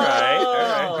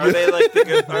right. Are they like the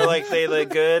good? Are like they the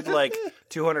good like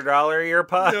 $200 ear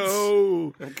pods?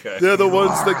 No. Okay. They're the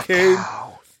ones that came.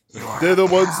 They're the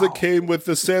ones that came with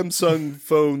the Samsung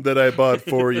phone that I bought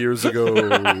 4 years ago.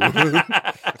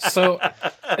 So,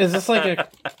 is this like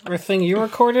a thing you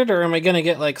recorded, or am I going to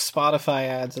get like Spotify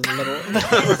ads in the middle?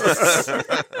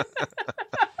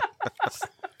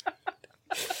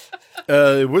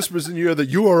 It whispers in your ear that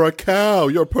you are a cow.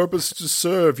 Your purpose is to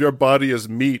serve. Your body is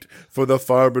meat for the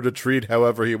farmer to treat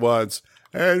however he wants.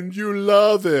 And you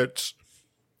love it.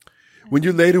 When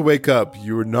you later wake up,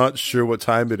 you are not sure what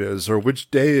time it is or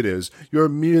which day it is. You are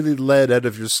merely led out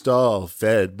of your stall,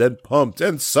 fed, then pumped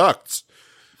and sucked.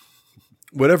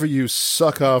 Whenever you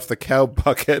suck off the cow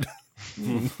bucket...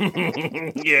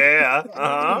 Yeah.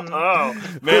 Oh,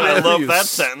 man, I love that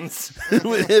sentence.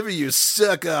 Whenever you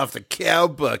suck off the cow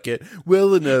bucket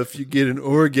well enough, you get an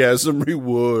orgasm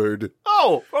reward.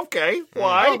 Oh, okay.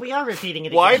 Why? Oh, we are repeating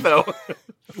it Why again. though?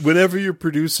 Whenever you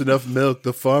produce enough milk,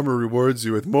 the farmer rewards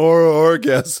you with more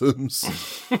orgasms.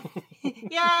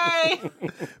 Yay!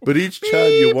 But each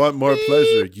time you want more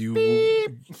pleasure,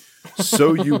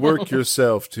 so you work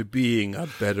yourself to being a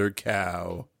better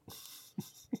cow.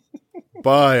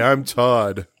 Bye, I'm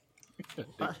Todd.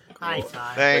 Hi,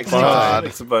 Todd. Thanks, Bye. Todd.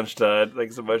 Thanks a bunch, Todd.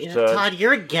 Thanks a bunch, You know, Todd. Todd,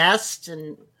 you're a guest,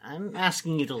 and I'm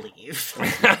asking you to leave.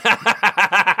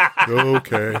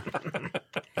 Okay.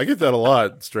 I get that a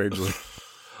lot, strangely.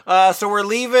 So we're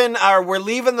leaving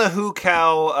the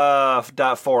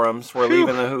Hucow forums. We're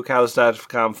leaving the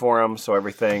Hucows.com forum. So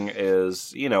everything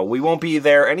is, we won't be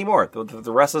there anymore.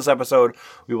 The rest of this episode,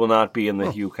 we will not be in the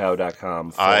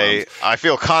Hucow.com forums. I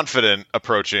feel confident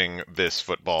approaching this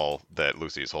football that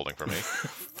Lucy is holding for me.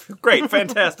 Great,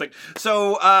 fantastic.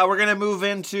 So we're gonna move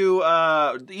into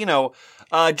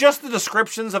just the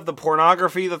descriptions of the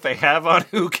pornography that they have on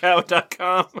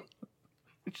Hucow.com.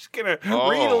 I'm just gonna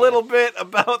read a little bit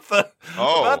about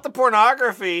the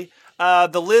pornography.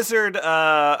 The Lizard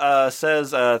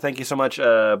says, thank you so much.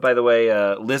 By the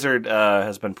way, Lizard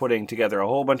has been putting together a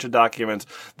whole bunch of documents.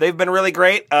 They've been really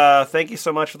great. Thank you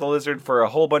so much for the Lizard for a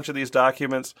whole bunch of these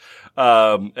documents.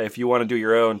 If you want to do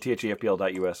your own,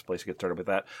 thefpl.us, place to get started with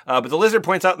that. But the Lizard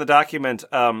points out in the document,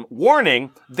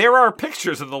 warning, there are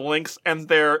pictures of the links, and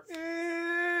they're...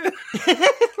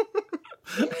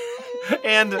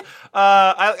 And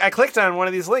I clicked on one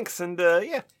of these links, and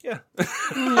yeah.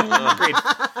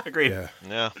 Agreed.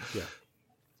 Yeah.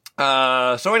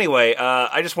 So anyway,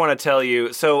 I just want to tell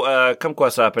you. So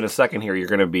Kumquat's up in a second here. You're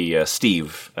going to be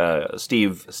Steve.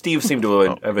 Steve seemed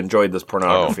to have enjoyed this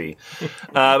pornography,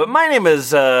 but my name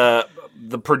is the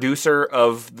producer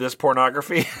of this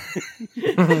pornography,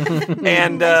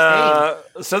 and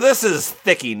so this is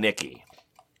Thicky Nicky,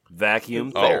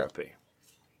 vacuum therapy.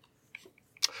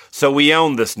 So we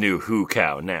own this new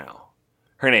Hucow now.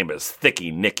 Her name is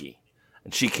Thicky Nicky,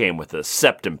 and she came with a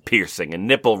septum piercing and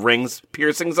nipple rings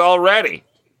piercings already.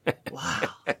 Wow.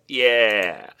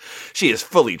 Yeah. She is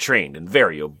fully trained and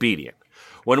very obedient.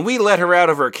 When we let her out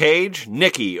of her cage,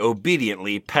 Nicky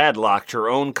obediently padlocked her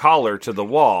own collar to the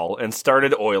wall and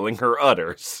started oiling her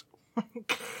udders.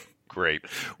 Great.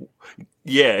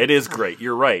 Yeah, it is great.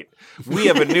 You're right. We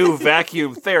have a new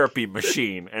vacuum therapy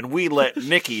machine, and we let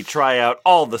Nicky try out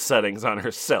all the settings on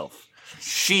herself.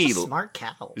 She Smart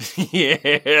cow. Yeah,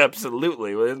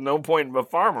 absolutely. Well, there's no point in a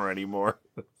farmer anymore.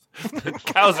 The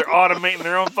cows are automating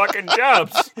their own fucking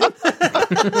jobs.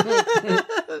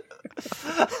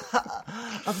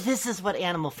 Oh, this is what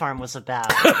Animal Farm was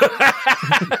about.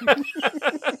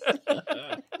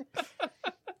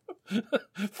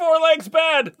 Four legs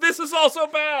bad. This is also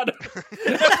bad.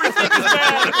 Everything is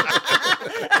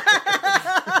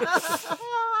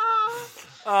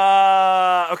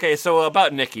bad. Okay, so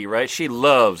about Nicky, right? She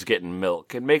loves getting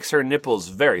milk. It makes her nipples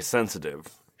very sensitive.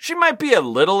 She might be a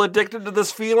little addicted to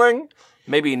this feeling.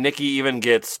 Maybe Nicky even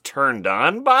gets turned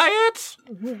on by it.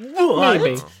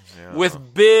 Maybe.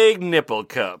 With big nipple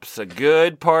cups, a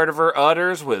good part of her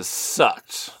udders was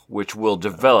sucked, which will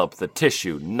develop the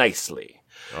tissue nicely.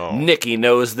 Oh. Nicky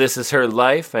knows this is her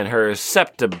life, and her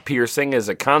septum piercing is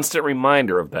a constant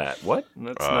reminder of that. What?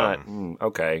 That's not...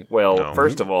 okay. Well, No.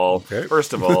 first of all,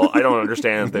 I don't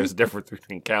understand if there's a difference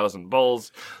between cows and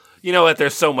bulls. You know what?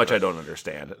 There's so much I don't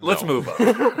understand. Let's move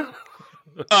on.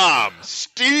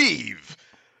 Steve!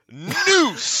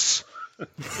 Noose!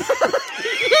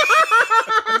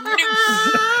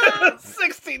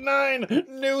 69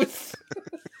 noose.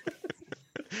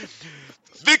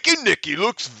 Thicky Nicky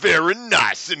looks very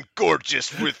nice and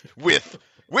gorgeous with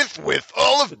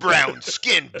olive brown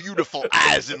skin, beautiful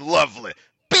eyes, and lovely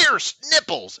pierced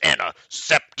nipples, and a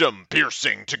septum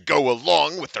piercing to go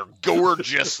along with her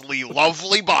gorgeously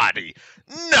lovely body.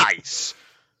 Nice!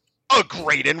 A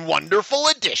great and wonderful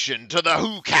addition to the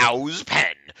Hucow's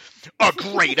pen. A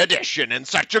great addition and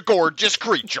such a gorgeous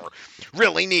creature.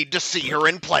 Really need to see her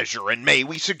in pleasure, and may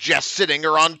we suggest sitting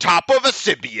her on top of a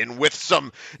Sibian with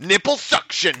some nipple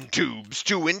suction tubes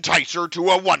to entice her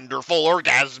to a wonderful,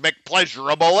 orgasmic,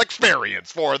 pleasurable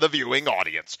experience for the viewing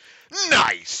audience.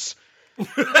 Nice!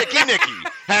 Thicky Nicky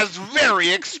has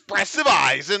very expressive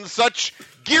eyes and such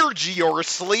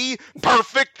gorgeously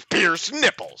perfect pierced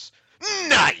nipples.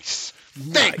 Nice!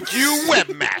 Thank you,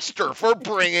 Webmaster, for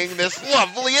bringing this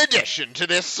lovely addition to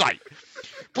this site.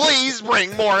 Please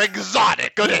bring more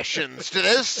exotic additions to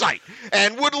this site,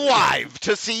 and would live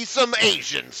to see some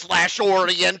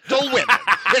Asian/Oriental women,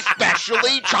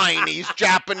 especially Chinese,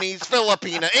 Japanese,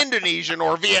 Filipino, Indonesian,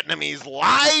 or Vietnamese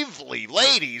lively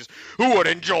ladies who would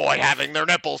enjoy having their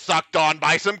nipples sucked on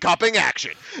by some cupping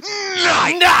action.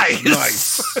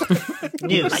 Nice!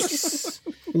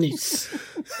 Nice.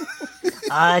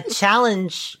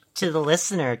 Challenge to the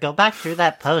listener. Go back through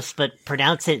that post, but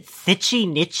pronounce it Thitchy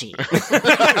Nitchy.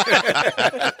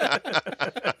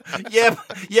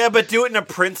 Yeah, but do it in a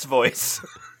Prince voice.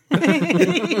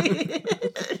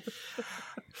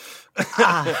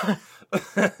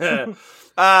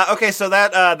 Okay, so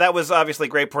that was obviously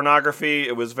great pornography.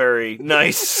 It was very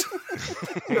nice.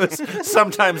 It was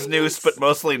sometimes noose, but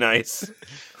mostly nice.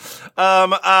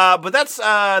 But that's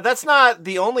not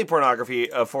the only pornography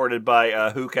afforded by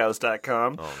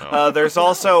Hucows.com. Oh, no. There's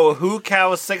also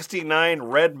Hucow 69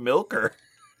 Red Milker.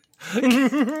 Can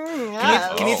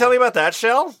you tell me about that,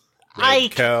 Shell? I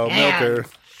Cow can.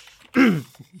 milker.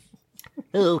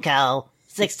 Hucow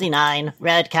 69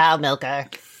 Red Cow Milker.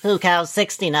 Hucow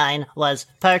 69 was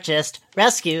purchased,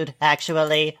 rescued,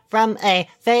 actually, from a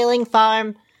failing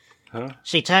farm.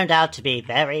 She turned out to be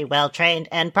very well trained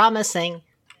and promising.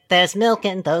 There's milk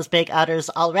in those big udders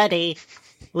already.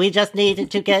 We just need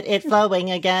to get it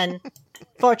flowing again.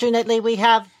 Fortunately, we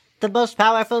have the most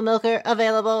powerful milker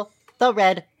available, the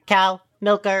Red Cow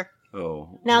Milker.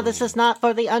 Oh. Now, this is not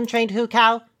for the untrained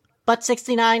Hucow, but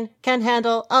 69 can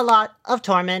handle a lot of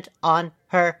torment on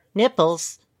her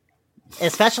nipples.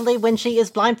 Especially when she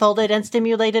is blindfolded and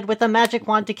stimulated with a magic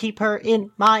wand to keep her in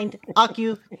mind,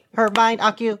 occupied.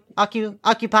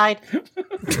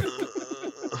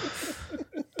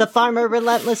 The farmer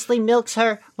relentlessly milks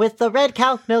her with the Red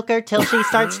Cow Milker till she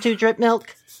starts to drip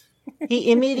milk.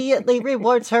 He immediately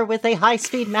rewards her with a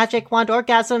high-speed magic wand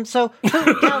orgasm, so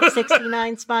Hucow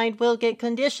 69's mind will get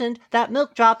conditioned that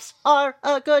milk drops are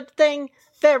a good thing.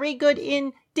 Very good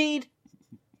indeed.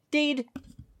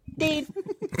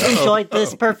 Enjoyed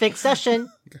this perfect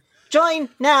session. Join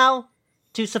now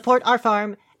to support our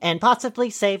farm and possibly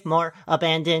save more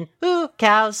abandoned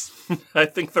cows. I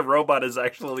think the robot is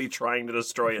actually trying to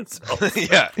destroy itself.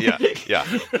 yeah.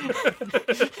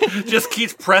 Just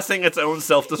keeps pressing its own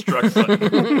self-destruct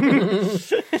button.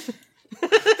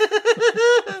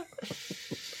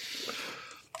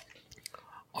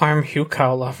 I'm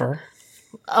Hucow lover.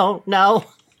 Oh no.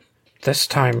 This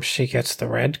time she gets the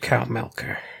Red Cow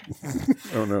Milker.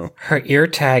 Oh no. Her ear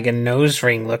tag and nose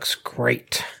ring looks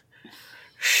great.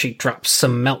 She drops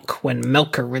some milk when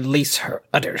Milker release her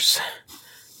udders.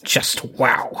 Just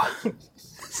wow.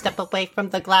 Step away from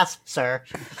the glass, sir.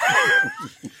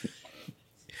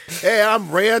 Hey,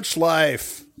 I'm Ranch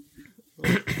Life.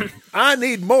 I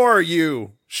need more of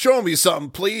you. Show me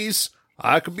something, please.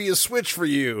 I could be a switch for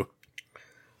you.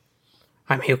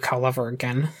 I'm Hucow lover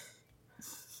again.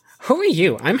 Who are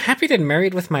you? I'm happy to be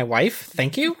married with my wife.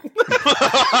 Thank you.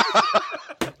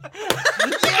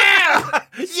 Yeah!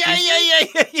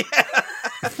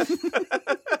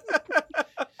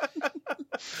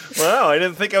 Wow, I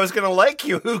didn't think I was going to like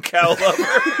you, Hucow lover.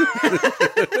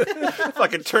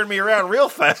 Fucking turned me around real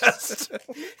fast.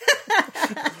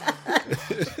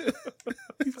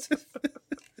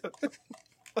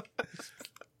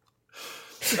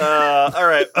 All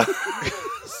right.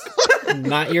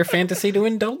 Not your fantasy to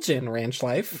indulge in, Ranch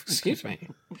Life. Excuse me.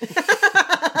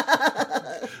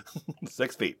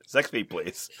 6 feet. 6 feet,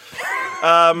 please.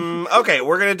 Okay,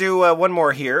 we're going to do one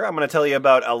more here. I'm going to tell you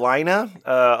about Alina.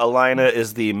 Alina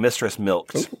is the Mistress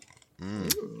Milked.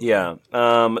 Yeah.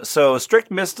 So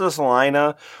strict Mistress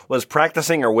Alina was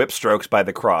practicing her whip strokes by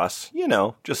the cross. You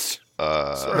know, just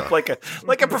sort of like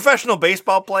a professional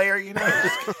baseball player, you know.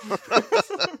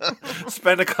 Just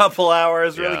spend a couple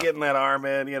hours really getting that arm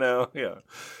in, you know. Yeah.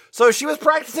 So she was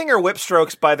practicing her whip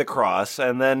strokes by the cross,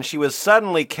 and then she was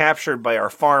suddenly captured by our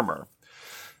farmer.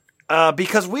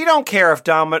 Because we don't care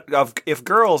if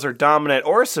girls are dominant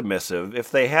or submissive. If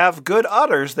they have good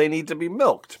udders, they need to be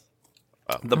milked.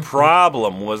 The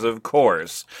problem was, of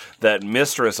course, that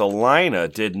Mistress Alina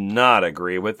did not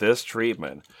agree with this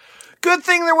treatment. Good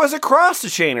thing there was a cross to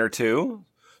chain her to.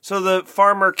 So the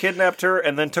farmer kidnapped her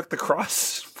and then took the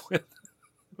cross.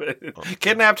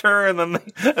 Kidnapped her and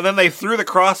then they threw the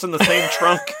cross in the same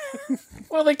trunk.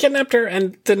 Well, they kidnapped her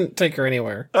and didn't take her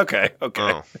anywhere. Okay.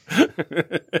 Oh.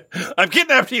 I've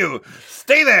kidnapped you.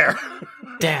 Stay there.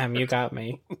 Damn, you got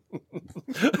me.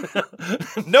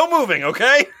 No moving,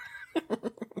 okay?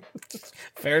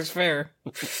 Fair's fair.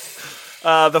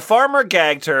 The farmer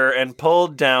gagged her and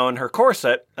pulled down her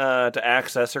corset to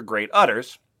access her great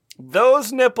udders.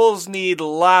 Those nipples need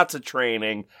lots of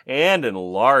training and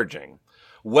enlarging.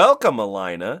 Welcome,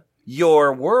 Alina.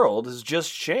 Your world has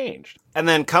just changed. And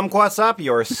then kumquats up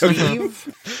your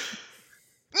sleeve.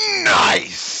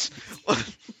 Nice!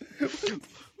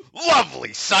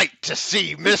 Lovely sight to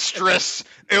see Mistress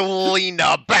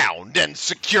Elena bound and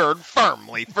secured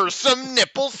firmly for some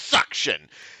nipple suction.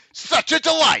 Such a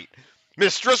delight!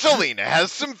 Mistress Elena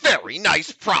has some very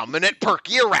nice, prominent,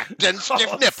 perky, erect, and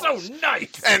stiff nipples. So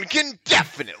nice! And can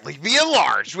definitely be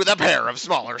enlarged with a pair of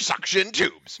smaller suction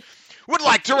tubes. Would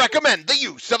like to recommend the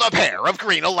use of a pair of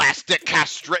green elastic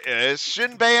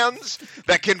castration bands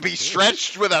that can be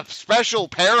stretched with a special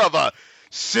pair of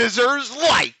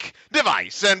scissors-like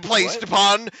device and placed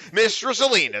upon Mistress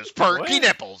Elena's perky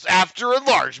nipples after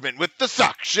enlargement with the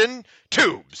suction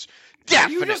tubes. Are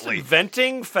you just Definitely.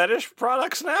 inventing fetish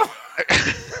products now?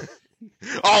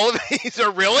 All of these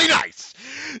are really nice.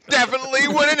 Definitely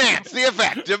would enhance the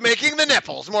effect of making the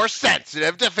nipples more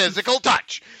sensitive to physical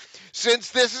touch. Since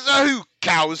this is a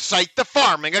Hucow site, the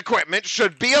farming equipment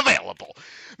should be available.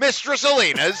 Mistress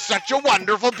Alina is such a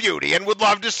wonderful beauty and would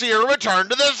love to see her return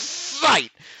to the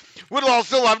site. Would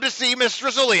also love to see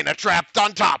Mistress Alina trapped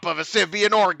on top of a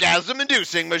Sivian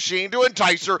orgasm-inducing machine to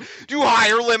entice her to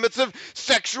higher limits of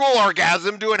sexual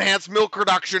orgasm to enhance milk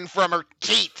production from her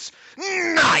teats.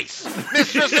 Nice!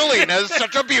 Mistress Alina is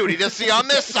such a beauty to see on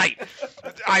this site.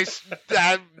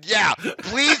 Yeah,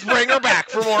 please bring her back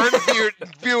for more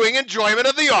viewing enjoyment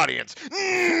of the audience.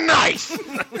 Nice!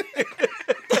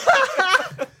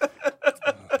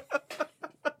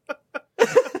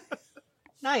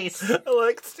 Nice. I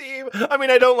like Steve. I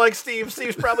mean, I don't like Steve.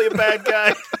 Steve's probably a bad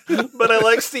guy, but I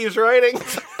like Steve's writing.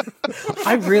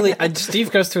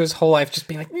 Steve goes through his whole life just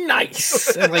being like,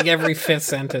 nice, in like every fifth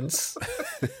sentence.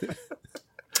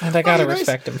 And I gotta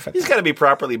respect him for that. He's got to be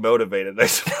properly motivated, I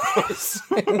suppose.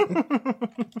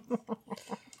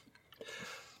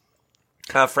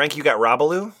 Frank, you got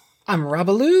Robaloo? I'm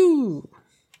Robaloo.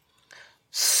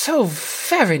 So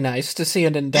very nice to see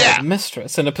an endowed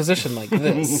mistress in a position like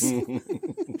this.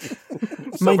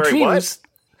 My very dreams.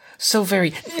 So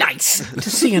very nice to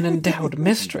see an endowed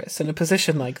mistress in a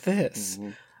position like this.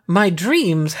 My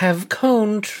dreams have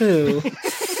come true.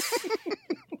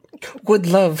 Would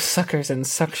love suckers and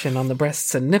suction on the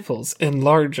breasts and nipples,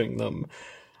 enlarging them.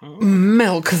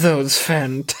 Milk those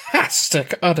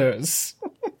fantastic udders.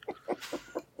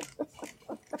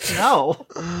 No.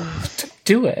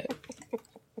 Do it.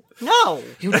 No.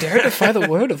 You dare defy the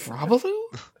word of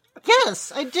Robaloo?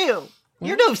 Yes, I do.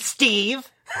 You're no Steve.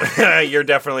 You're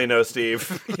definitely no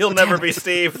Steve. You'll never be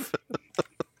Steve.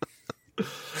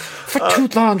 For too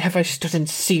long have I stood in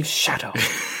Steve's shadow.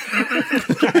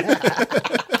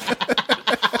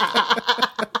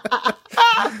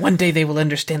 One day they will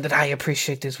understand that I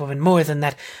appreciate this woman more than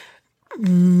that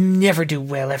never do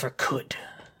well ever could.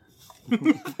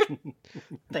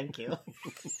 Thank you.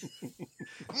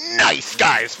 Nice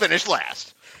guys finish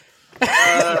last.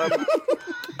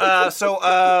 So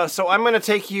I'm going to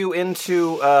take you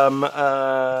into a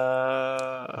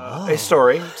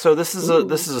story. So this is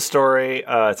a story.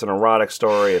 It's an erotic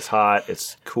story. It's hot.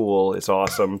 It's cool. It's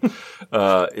awesome.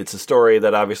 It's a story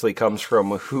that obviously comes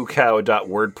from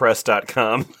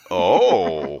hucow.wordpress.com.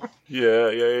 Oh.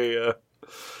 Yeah.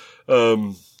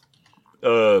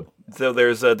 So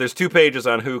there's 2 pages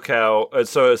on Hucow.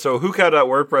 So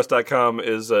hucow.wordpress.com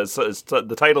is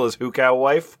the title is Hucow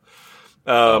Wife.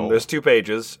 There's 2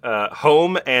 pages,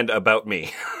 home and about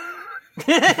me.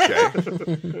 Okay.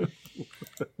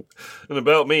 And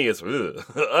about me is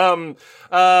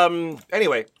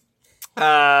anyway.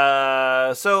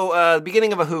 The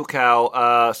beginning of a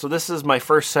Hucow. So this is my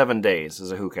first 7 days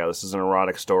as a Hucow. This is an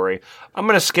erotic story. I'm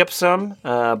gonna skip some,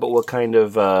 but we'll kind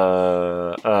of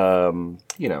get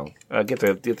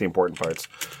the important parts.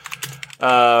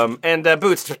 And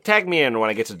Boots, tag me in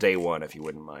when I get to day 1, if you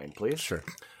wouldn't mind, please. Sure.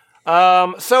 May I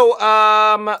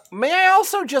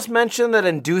also just mention that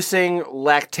inducing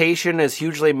lactation is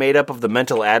hugely made up of the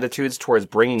mental attitudes towards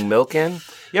bringing milk in?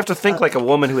 You have to think like a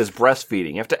woman who is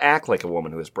breastfeeding. You have to act like a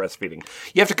woman who is breastfeeding.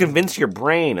 You have to convince your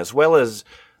brain as well as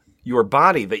your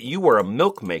body that you are a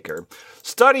milk maker.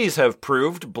 Studies have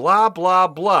proved blah, blah,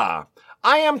 blah.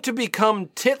 I am to become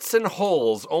tits and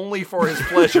holes only for his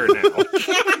pleasure now.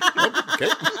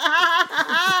 Okay.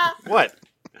 What?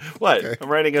 Okay. I'm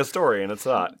writing a story and it's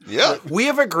hot. Yeah. We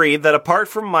have agreed that apart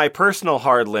from my personal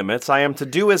hard limits, I am to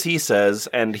do as he says,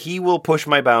 and he will push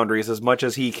my boundaries as much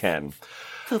as he can.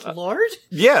 The Lord?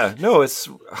 Yeah, no, it's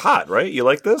hot, right? You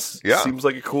like this? Yeah. Seems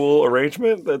like a cool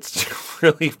arrangement. That's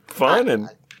really fun and...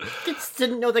 Just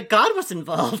didn't know that God was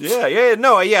involved. I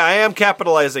am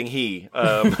capitalizing he.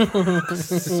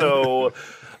 So,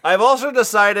 I've also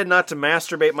decided not to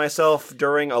masturbate myself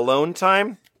during alone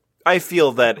time. I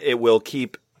feel that it will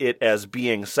keep it as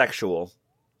being sexual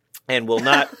and will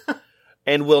not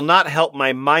help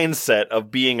my mindset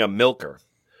of being a milker.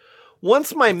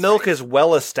 Once my milk is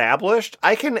well established,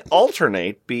 I can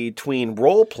alternate between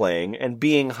role-playing and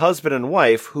being husband and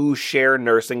wife who share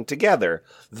nursing together.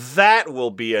 That will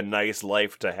be a nice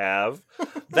life to have.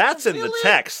 That's in the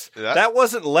text. That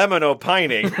wasn't Lemon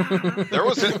opining. There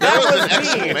was an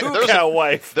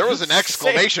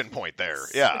exclamation point there.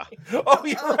 Yeah. Oh,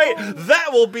 you're right. That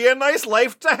will be a nice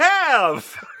life to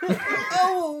have.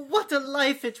 Oh, what a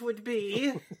life it would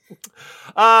be.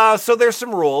 So there's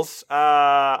some rules.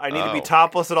 I need to be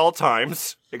topless at all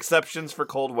times, exceptions for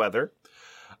cold weather.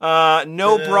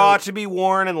 No bra to be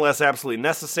worn unless absolutely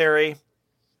necessary.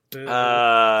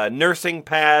 nursing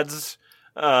pads.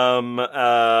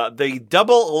 The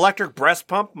double electric breast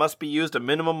pump must be used a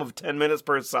minimum of 10 minutes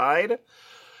per side.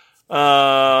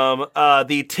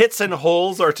 The tits and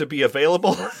holes are to be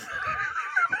available.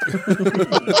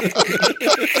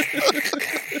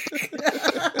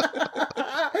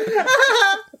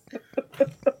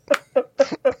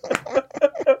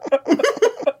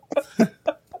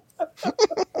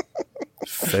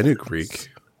 Fenugreek.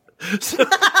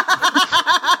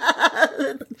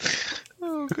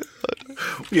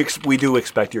 We do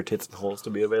expect your tits and holes to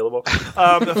be available.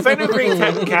 The fenugreek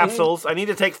capsules. I need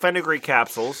to take fenugreek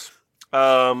capsules.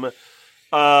 The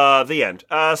end.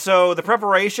 So the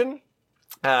preparation.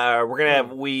 I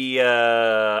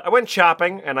went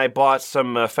shopping and I bought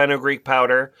some fenugreek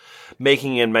powder,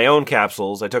 making in my own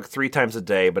capsules. I took 3 times a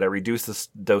day, but I reduced the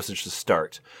dosage to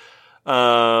start.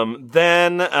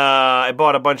 Then I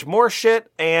bought a bunch more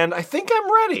shit, and I think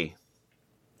I'm ready.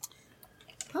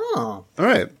 Oh. All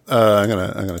right. I'm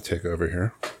gonna take over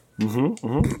here.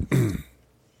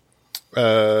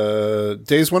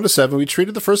 Days 1 to 7, we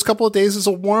treated the first couple of days as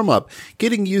a warm-up,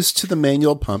 getting used to the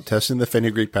manual pump, testing the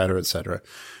fenugreek powder, etc.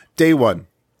 Day 1,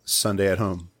 Sunday at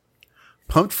home.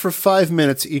 Pumped for 5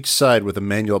 minutes each side with a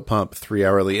manual pump, 3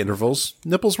 hourly intervals.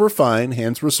 Nipples were fine,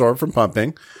 hands were sore from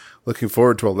pumping. Looking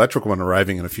forward to electric one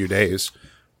arriving in a few days.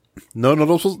 No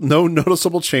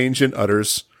noticeable change in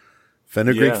udders.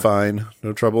 Fenugreek fine,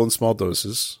 no trouble in small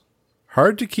doses.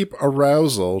 Hard to keep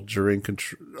arousal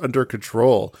under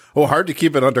control. Oh, hard to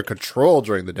keep it under control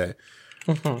during the day.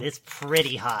 It's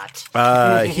pretty hot.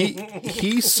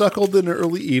 He suckled in the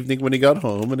early evening when he got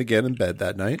home and again in bed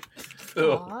that night.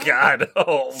 Oh, God.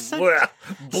 Oh, So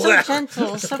bleh.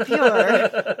 gentle, so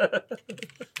pure.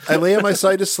 I lay on my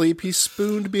side to sleep. He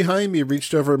spooned behind me,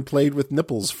 reached over and played with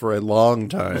nipples for a long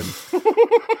time.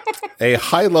 A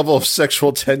high level of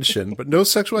sexual tension, but no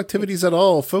sexual activities at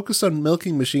all. Focused on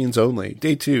milking machines only.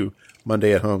 Day 2,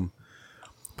 Monday at home.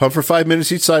 Pump for 5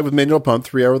 minutes each side with manual pump,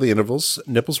 3 hourly intervals.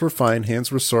 Nipples were fine,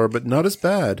 hands were sore, but not as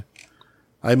bad.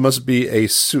 I must be a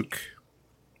souk.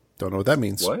 Don't know what that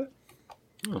means. What?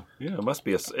 Oh, yeah, it must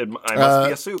be I must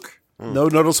be a souk. No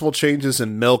noticeable changes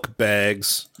in milk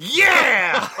bags.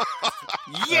 Yeah!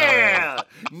 Yeah!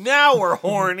 Now we're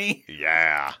horny.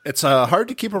 Yeah. It's hard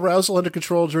to keep arousal under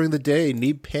control during the day.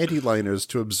 Need panty liners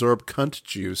to absorb cunt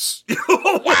juice.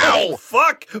 Wow!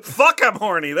 Fuck, I'm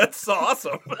horny. That's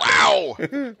awesome. Wow.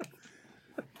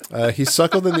 He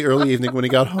suckled in the early evening when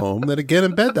he got home, then again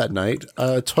in bed that night.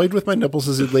 Toyed with my nipples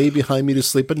as he lay behind me to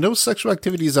sleep, but no sexual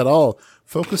activities at all.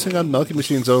 Focusing on milking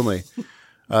machines only.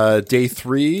 Day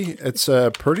 3, it's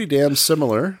pretty damn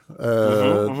similar.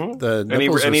 The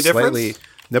nipples any are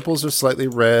nipples are slightly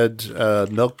red.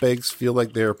 Milk bags feel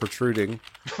like they're protruding,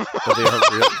 but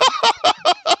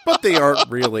they aren't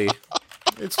really.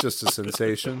 It's just a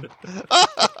sensation.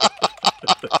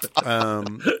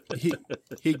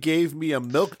 He gave me a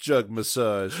milk jug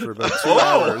massage for about 2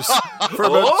 hours. For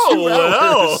about 2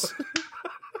 hours.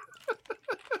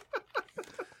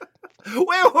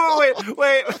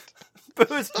 Wait.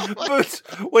 Boots,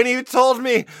 when you told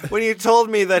me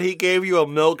that he gave you a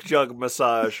milk jug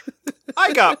massage,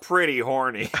 I got pretty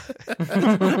horny.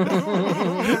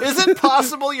 Is it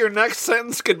possible your next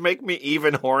sentence could make me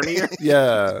even hornier?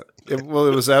 Yeah. It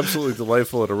was absolutely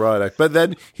delightful and erotic. But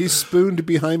then he spooned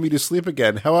behind me to sleep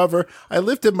again. However, I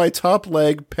lifted my top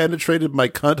leg, penetrated my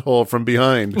cunt hole from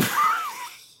behind. My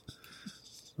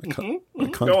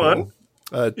cunt Go on. hole.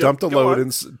 Dumped a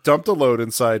load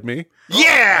inside me.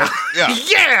 Yeah!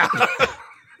 Yeah!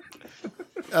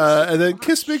 And then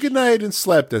kissed me goodnight and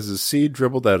slept as his seed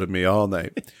dribbled out of me all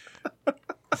night.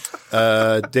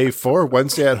 Day 4,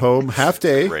 Wednesday at home, half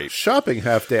day. Great. Shopping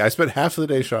half day. I spent half of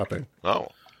the day shopping. Oh.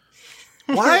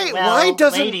 Why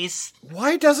ladies.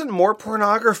 doesn't more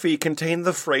pornography contain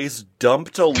the phrase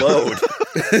dumped a load?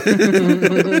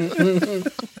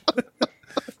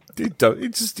 He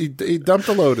dumped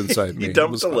a load inside me. He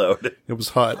dumped a load. It was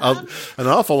hot. An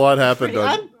awful lot happened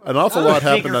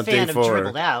on day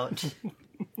 4. Out.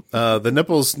 The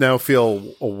nipples now feel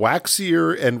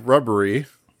waxier and rubbery.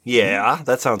 Yeah,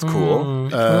 that sounds cool.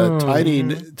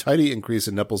 Tiny increase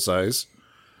in nipple size.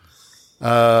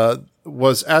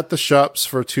 Was at the shops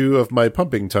for 2 of my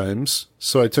pumping times,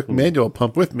 so I took manual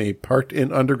pump with me, parked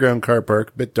in underground car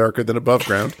park, bit darker than above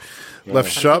ground,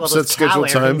 left shops at scheduled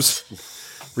times,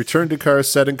 returned to car,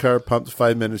 set in car, pumped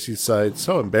 5 minutes each side.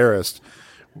 So embarrassed.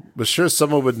 Was sure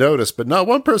someone would notice, but not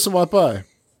one person walked by.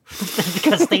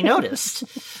 Because they noticed.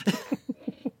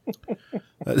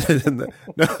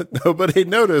 Nobody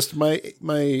noticed my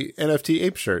NFT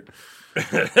ape shirt.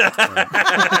 Others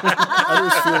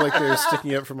feel like they're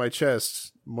sticking out from my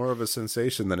chest. More of a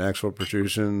sensation than actual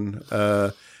protrusion.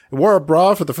 I wore a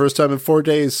bra for the first time in 4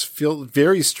 days. Feel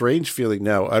very strange feeling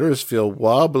now. Udders feel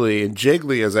wobbly and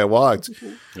jiggly as I walked,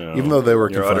 even though they were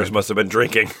Your confined. udders must have been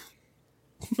drinking.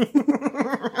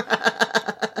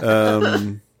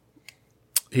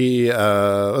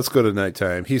 Let's go to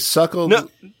nighttime. He suckled. No.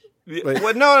 Wait.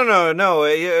 What? No.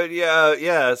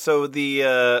 Yeah. So the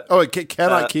I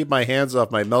cannot keep my hands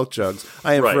off my milk jugs.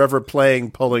 I am Right. forever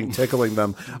playing, pulling, tickling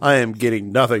them. I am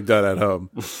getting nothing done at home.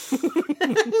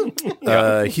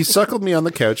 He suckled me on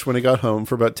the couch when he got home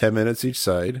for about 10 minutes each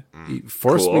side. He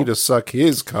forced Cool. me to suck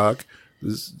his cock.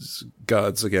 This is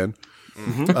gods again.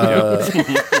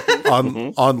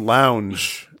 On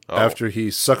lounge after he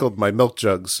suckled my milk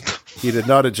jugs. He did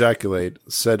not ejaculate.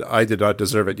 Said I did not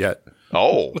deserve it yet.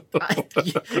 Oh.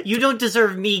 You don't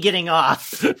deserve me getting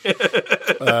off. He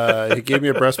gave me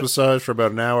a breast massage for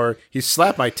about an hour. He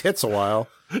slapped my tits a while.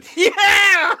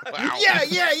 yeah.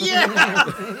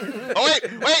 Oh,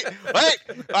 wait.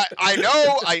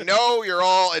 I know you're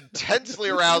all intensely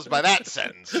aroused by that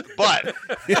sentence, but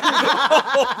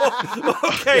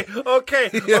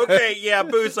Okay. Yeah,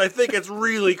 Boots. I think it's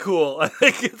really cool.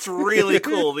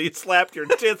 That he slapped your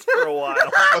tits for a while.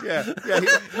 Yeah.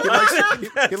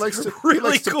 He likes to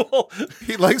Really cool.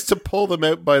 He likes to pull them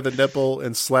out by the nipple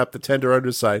and slap the tender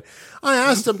underside. I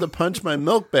asked him to punch my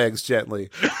milk bags gently.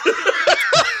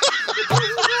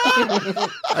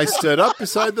 I stood up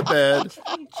beside the bed,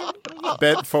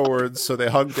 bent forward so they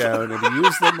hung down, and he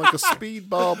used them like a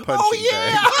speedball punching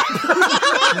bag.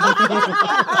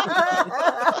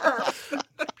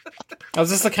 Oh, is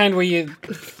this the kind where you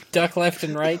duck left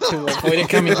and right to avoid it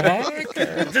coming back?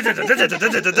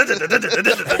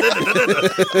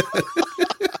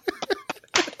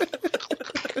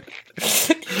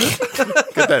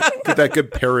 Get that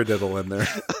good paradiddle in there.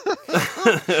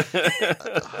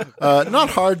 Not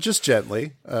hard, just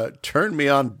gently. Turned me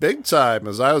on big time,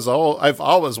 as I've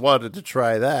always wanted to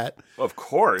try that. Of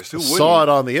course. Who wouldn't? Saw it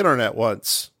on the internet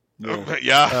once.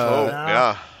 yeah.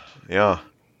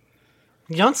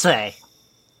 You don't say.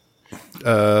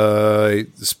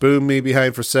 Spooned me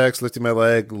behind for sex, lifting my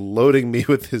leg, loading me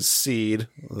with his seed.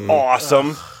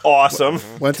 Awesome.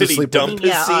 Went to Did he sleep. dump his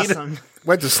Yeah, seed? awesome.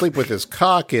 Went to sleep with his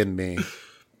cock in me.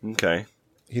 Okay.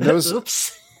 He knows.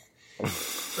 Oops.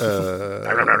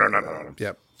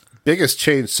 Yeah. Biggest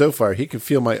change so far. He can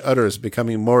feel my udders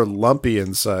becoming more lumpy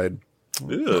inside.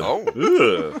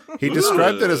 Oh. He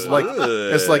described it as like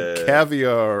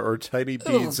caviar or tiny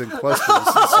beads in clusters.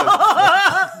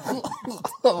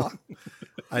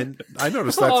 I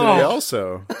noticed that today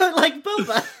also. Like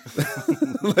Boba.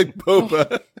 Like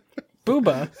boba.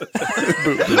 Booba.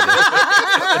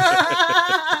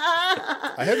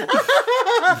 I had.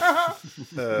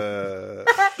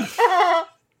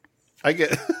 I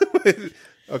get.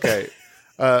 Okay.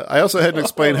 I also had to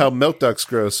explain how milk ducks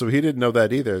grow, so he didn't know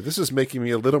that either. This is making me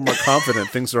a little more confident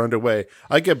things are underway.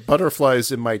 I get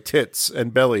butterflies in my tits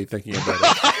and belly thinking about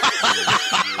it.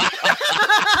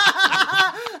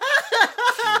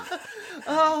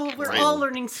 Oh, we're all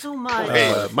learning so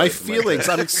much. My feelings.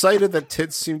 I'm excited that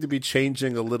tits seem to be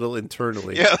changing a little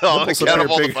internally. Yeah, on Nipples account appear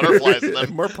of all the bigger butterflies in and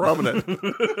them. more prominent.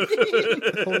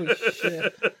 Holy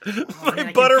shit. Oh, man, I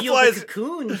can butterflies- feel the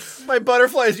cocoons. My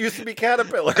butterflies used to be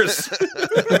caterpillars.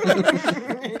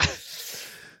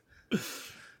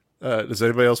 Does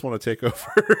anybody else want to take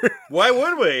over? Why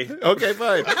would we? Okay,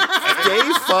 fine.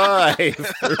 Day 5.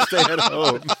 First day at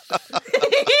home.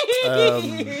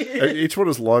 Each one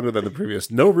is longer than the previous.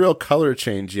 No real color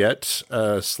change yet.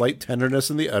 Slight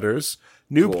tenderness in the udders.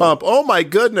 New pump. Oh my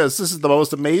goodness, this is the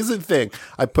most amazing thing.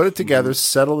 I put it together,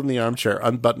 settled in the armchair,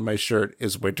 unbuttoned my shirt.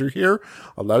 Is winter here?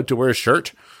 Allowed to wear a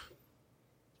shirt?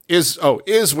 Is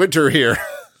winter here?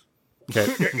 Okay.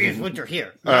 There is winter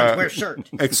here. Wear shirt.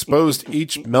 Exposed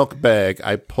each milk bag.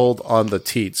 I pulled on the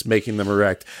teats, making them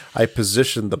erect. I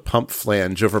positioned the pump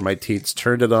flange over my teats,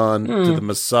 turned it on to the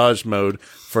massage mode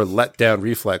for let down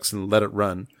reflex, and let it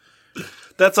run.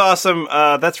 That's awesome.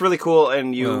 That's really cool.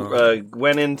 And you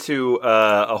went into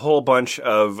a whole bunch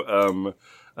of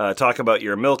talk about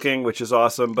your milking, which is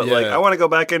awesome. But Yeah. I want to go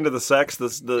back into the sex,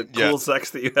 the cool sex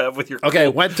that you have with your Okay,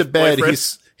 cool went to bed.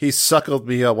 boyfriend. He suckled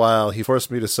me a while. He forced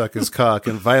me to suck his cock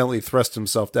and violently thrust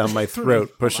himself down my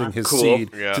throat, pushing his Cool. seed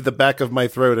Yeah. to the back of my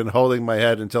throat and holding my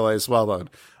head until I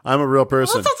swallowed. I'm a real Well,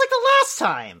 person. that sounds like the last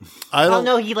time. I Oh, don't.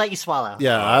 no, he let you swallow.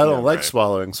 Yeah, I don't like right.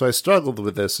 swallowing, so I struggled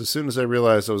with this. As soon as I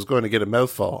realized I was going to get a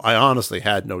mouthful, I honestly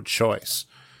had no choice.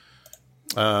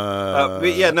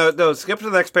 No. Skip to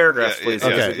the next paragraph, Yeah, please.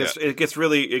 yeah, Yes, it gets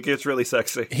really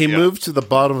sexy. He moved to the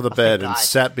bottom of the bed and God.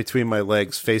 sat between my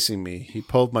legs, facing me. He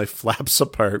pulled my flaps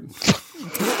apart.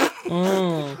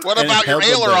 What And about your held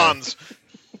them ailerons?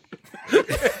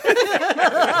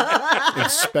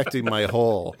 Inspecting my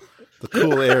hole. The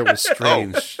cool air was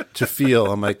strange to feel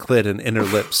on my clit and inner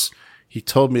lips. He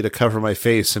told me to cover my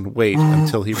face and wait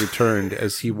until he returned,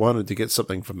 as he wanted to get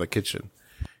something from the kitchen.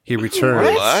 He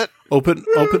returned, What? opened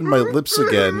my lips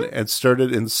again, and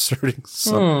started inserting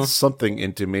something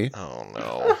into me. Oh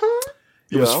no.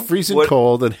 It was freezing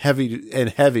cold and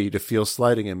heavy to feel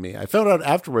sliding in me. I found out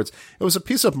afterwards it was a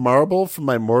piece of marble from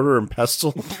my mortar and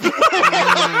pestle.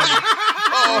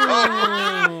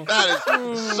 That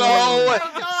is so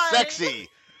sexy.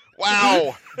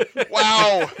 Wow.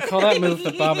 Wow. Call that move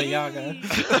the Baba Yaga.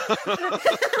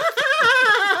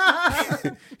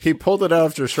 He pulled it out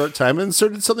after a short time and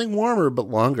inserted something warmer but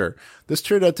longer. This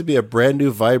turned out to be a brand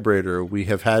new vibrator we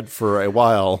have had for a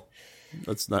while.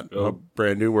 That's not how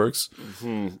brand new works.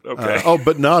 Okay.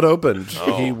 But not opened.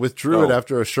 He withdrew it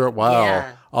after a short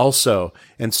while also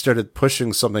and started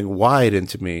pushing something wide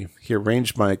into me. He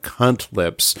arranged my cunt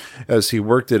lips as he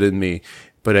worked it in me,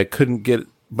 but I couldn't get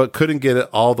it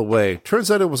all the way. Turns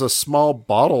out it was a small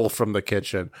bottle from the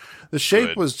kitchen. The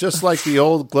shape was just like the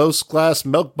old glass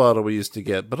milk bottle we used to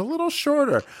get, but a little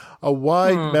shorter. A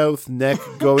wide mouth neck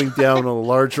going down a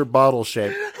larger bottle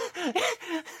shape.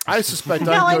 I suspect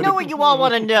Now I I'm know what you all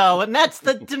want to know, and that's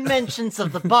the dimensions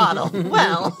of the bottle.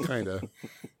 Well, kind of.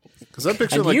 Because I'm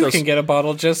picturing And like you those. can get a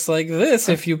bottle just like this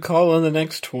if you call in the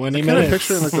next 20 Kind of minutes.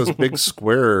 picturing like those big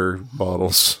square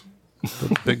bottles,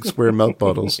 the big square milk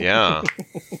bottles. Yeah.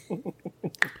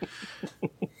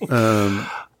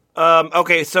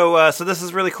 Okay, so this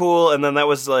is really cool, and then that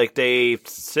was like day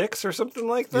 6 or something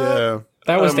like that? Yeah.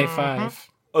 That was day 5.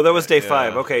 Oh, that was day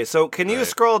 5. Okay, so can you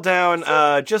scroll down?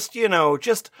 I just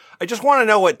want to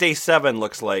know what day 7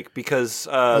 looks like, because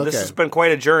this has been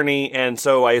quite a journey, and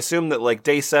so I assume that like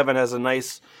day 7 has a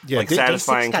nice,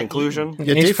 satisfying got conclusion.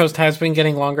 Yeah, Each post has been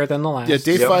getting longer than the last. Yeah,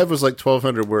 day 5 was like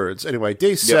 1,200 words. Anyway,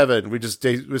 day 7,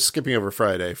 we're skipping over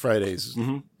Friday. Fridays.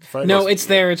 Fridays. No, it's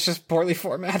there. It's just poorly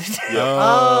formatted.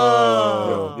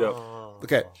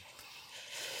 Okay.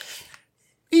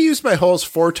 He used my holes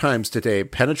 4 times today,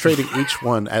 penetrating each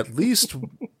one at least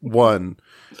one,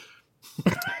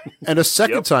 and a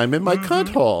second time in my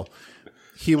cunt hole.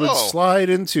 He would slide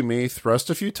into me, thrust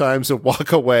a few times, and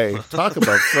walk away. Talk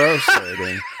about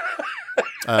frustrating.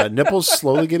 Nipples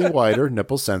slowly getting wider,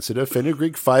 nipple sensitive,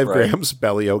 fenugreek 5 grams,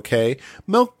 belly okay.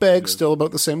 Milk bag still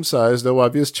about the same size, no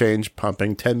obvious change,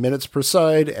 pumping 10 minutes per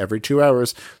side every 2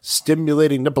 hours,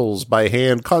 stimulating nipples by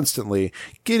hand constantly,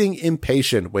 getting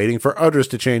impatient, waiting for udders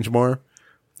to change more.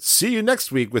 See you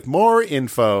next week with more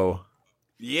info.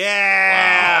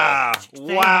 Yeah!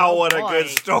 Wow, what a good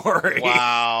story.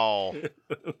 Wow.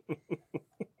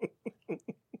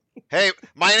 Hey,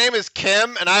 my name is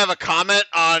Kim, and I have a comment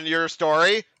on your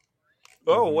story.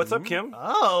 Oh, what's up, Kim?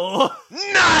 oh,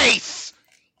 Nice!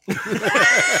 Wait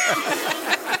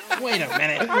a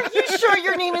minute. are you sure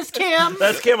your name is Kim?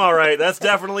 That's Kim, all right. That's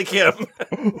definitely Kim.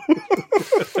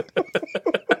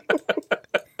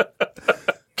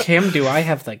 Kim, do I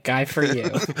have the guy for you?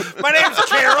 My name's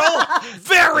Carol.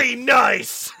 Very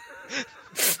nice.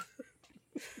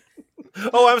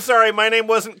 Oh, I'm sorry. My name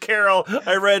wasn't Carol.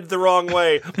 I read the wrong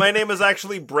way. My name is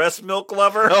actually Breast Milk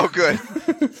Lover. Oh, good.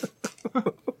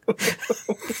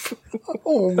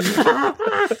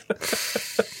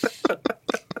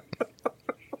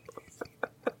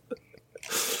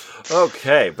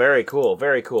 Okay, very cool,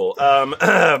 very cool.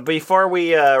 Before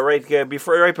we right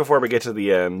before we get to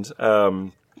the end,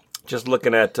 just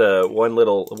looking at one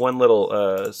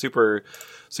little super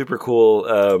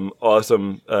cool,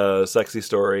 awesome, sexy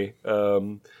story.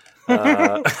 And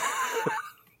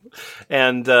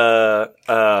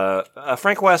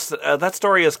Frank West, that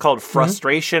story is called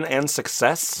 "Frustration and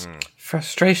Success."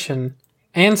 Frustration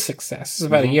and success. This is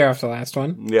about a year after the last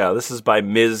one. Yeah, this is by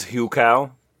Ms.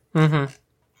 Hucow. Mm-hmm.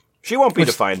 She won't be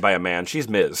defined by a man. She's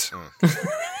Ms.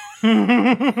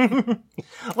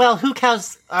 Well,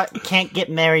 Hucows can't get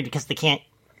married because they can't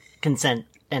consent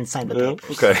and sign the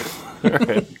papers. Okay. All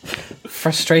right.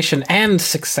 Frustration and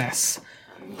success.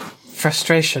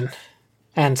 Frustration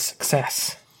and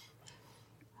success.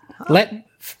 Let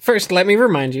First, let me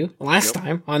remind you, last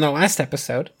time, on our last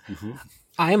episode,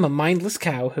 I am a mindless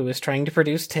cow who is trying to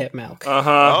produce tit milk.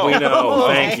 Uh-huh, we know.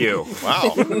 Thank you.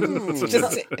 Wow.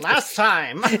 Just, Last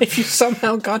time. if you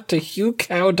somehow got to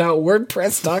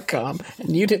hucow.wordpress.com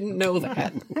and you didn't know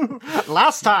that.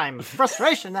 Last time.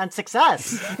 Frustration and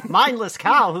success. Mindless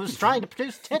cow who's trying to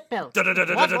produce tit milk. What will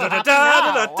happen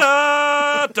now?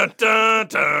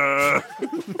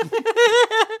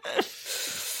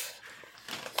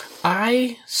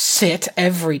 I sit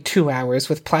every 2 hours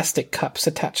with plastic cups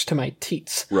attached to my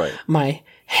teats. Right. My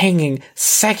hanging,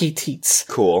 saggy teats.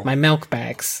 Cool. My milk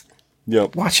bags.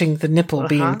 Yep. Watching the nipple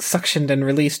being suctioned and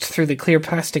released through the clear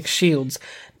plastic shields,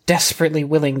 desperately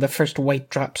willing the first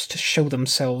white drops to show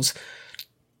themselves.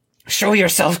 Show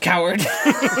yourself, coward!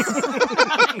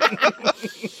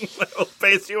 I'll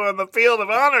face you on the field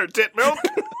of honor, tit milk.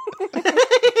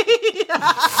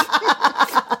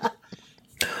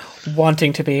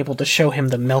 Wanting to be able to show him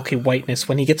the milky whiteness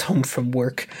when he gets home from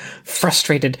work.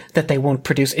 Frustrated that they won't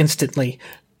produce instantly.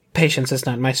 Patience is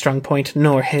not my strong point,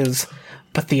 nor his.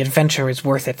 But the adventure is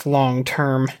worth it long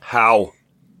term. How?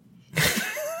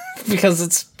 Because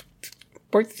it's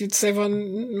worth you'd save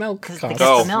on milk costs. It's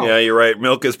Oh, the milk. yeah, you're right.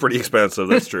 Milk is pretty expensive.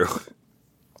 That's true.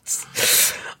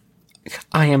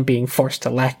 I am being forced to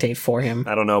lactate for him.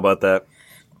 I don't know about that.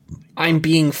 I'm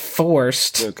being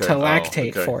forced Okay. to Oh,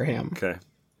 lactate okay. for him. Okay.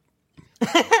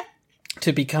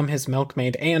 To become his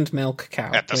milkmaid and milk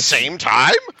cow. At the which- same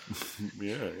time?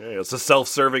 Yeah, it's a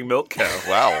self-serving milk cow.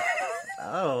 Wow.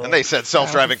 Oh. And they said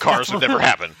self-driving cars would never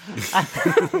happen.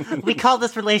 We call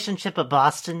this relationship a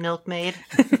Boston milkmaid.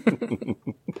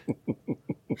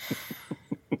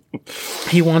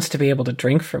 He wants to be able to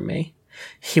drink from me.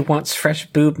 He wants fresh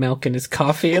boob milk in his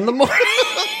coffee in the morning.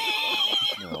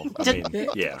 Well, I mean,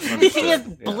 yeah. Is he a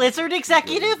Blizzard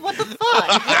executive? What the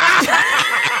fuck?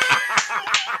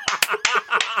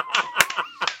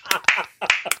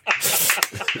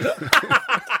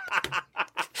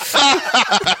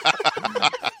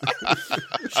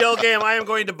 Shell Game, I am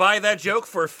going to buy that joke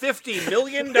for $50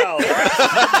 million.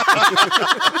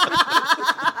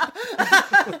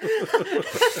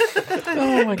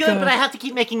 Oh my Good, god. but I have to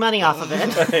keep making money off of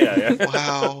it.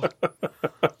 Wow.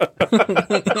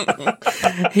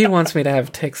 He wants me to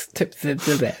have tits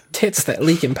that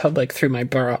leak in public through my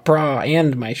bra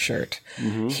and my shirt.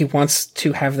 He wants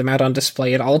to have them out on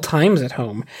display at all times at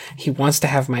home. He wants to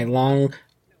have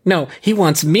he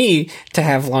wants me to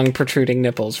have long protruding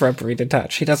nipples, rubbery to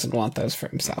touch. He doesn't want those for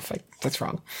himself. That's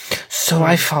wrong. So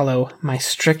I follow my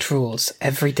strict rules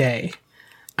every day.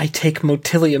 I take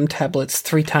Motilium tablets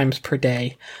 3 times per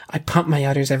day. I pump my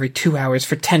udders every 2 hours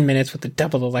for 10 minutes with a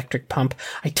double electric pump.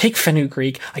 I take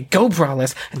fenugreek. I go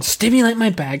braless and stimulate my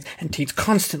bags and teats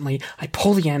constantly. I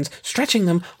pull the ends, stretching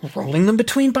them, rolling them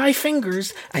between my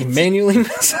fingers. I manually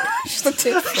massage the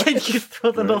tits. Can you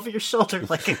throw them over your shoulder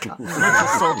like a continental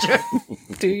soldier?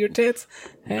 Do your tits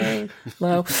hang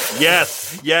low.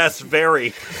 Yes,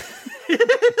 very.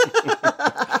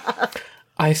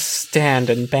 I stand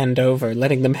and bend over,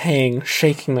 letting them hang,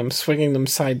 shaking them, swinging them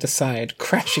side to side,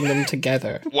 crashing them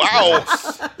together. Wow.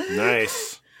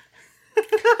 Nice.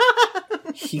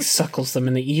 He suckles them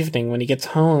in the evening when he gets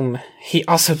home. He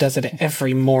also does it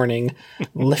every morning,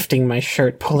 lifting my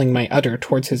shirt, pulling my udder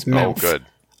towards his Oh, mouth. good.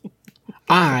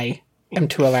 I am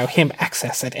to allow him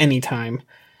access at any time.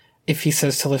 If he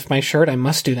says to lift my shirt, I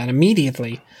must do that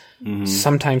immediately.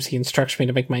 Sometimes he instructs me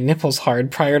to make my nipples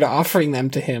hard prior to offering them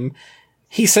to him.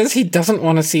 He says he doesn't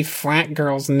want to see flat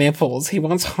girls' nipples. He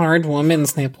wants hard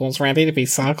women's nipples ready to be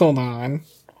suckled on.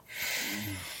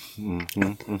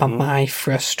 But my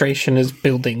frustration is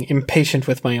building, impatient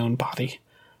with my own body.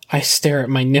 I stare at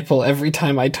my nipple every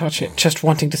time I touch it, just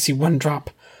wanting to see one drop.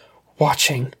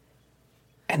 Watching.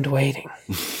 And waiting.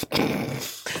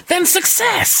 Then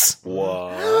success!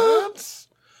 What?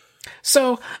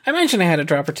 So, I mentioned I had a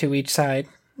drop or 2 each side.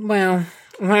 Well,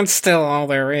 that's still all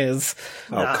there is.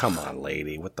 Oh, come on,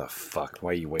 lady. What the fuck?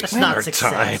 Why are you wasting That's not our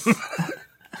success. time?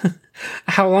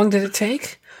 How long did it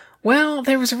take? Well,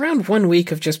 there was around 1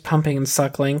 week of just pumping and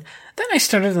suckling. Then I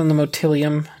started on the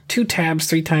Motilium, 2 tabs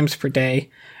 3 times per day.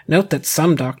 Note that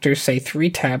some doctors say 3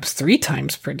 tabs 3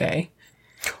 times per day.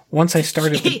 Once I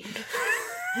started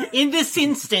In this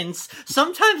instance,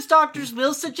 sometimes doctors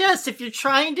will suggest if you're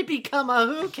trying to become a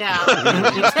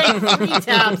Hucow, you take 3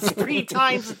 tabs 3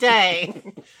 times a day.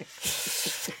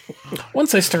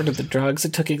 Once I started the drugs,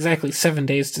 it took exactly 7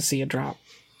 days to see a drop.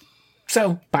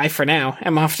 So, bye for now.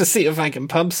 I'm off to see if I can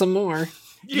pub some more.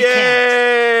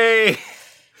 Yay!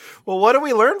 Well, what do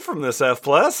we learn from this, F+?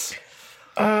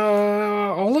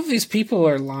 All of these people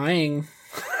are lying.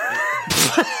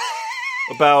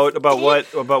 About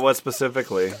what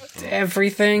specifically?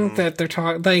 Everything that they're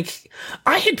talking, like,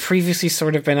 I had previously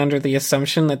sort of been under the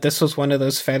assumption that this was one of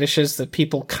those fetishes that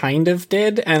people kind of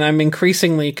did, and I'm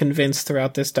increasingly convinced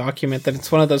throughout this document that it's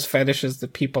one of those fetishes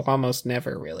that people almost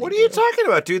never really What are do. you talking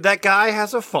about, dude? That guy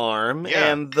has a farm,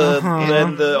 and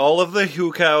all of the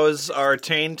Hucows are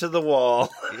chained to the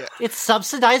wall. It's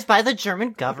subsidized by the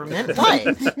German government. What?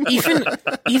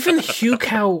 Even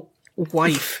Hucow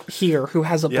wife here, who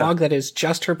has a blog that is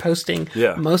just her posting,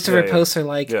 most of her posts are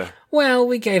like, well,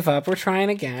 we gave up, we're trying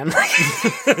again. I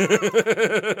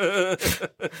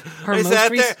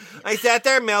sat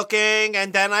there milking,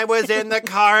 and then I was in the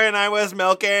car and I was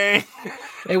milking.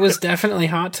 It was definitely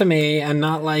hot to me, and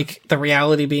not like the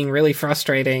reality being really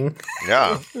frustrating.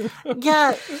 Yeah.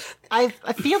 Yeah, I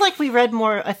feel like we read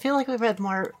more.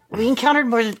 We encountered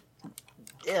more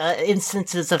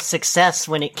instances of success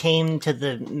when it came to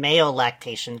the male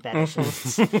lactation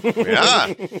fetishes.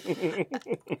 Yeah.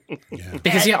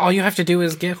 Because all you have to do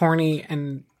is get horny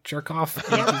and jerk off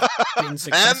and be And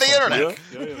successful. the internet.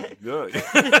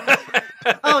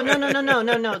 Oh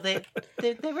no! They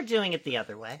were doing it the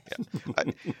other way.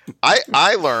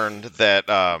 I learned that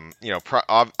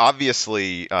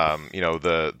obviously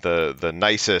the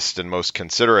nicest and most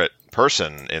considerate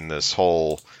person in this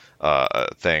whole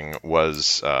thing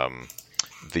was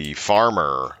the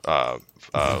farmer,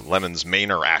 Lemon's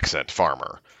Mainer accent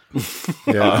farmer,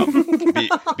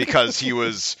 because he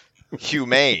was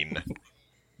humane.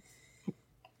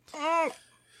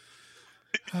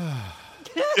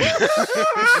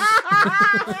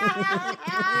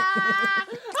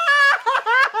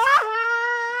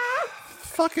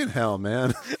 Fucking hell,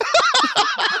 man.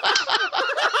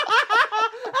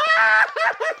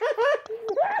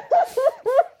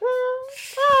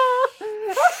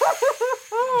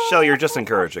 Michelle, you're just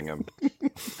encouraging him.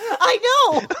 I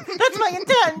know. That's my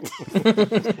intent.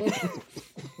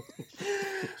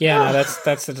 Yeah, no,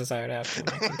 that's the desired outcome.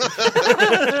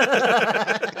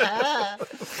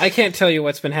 I can't tell you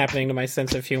what's been happening to my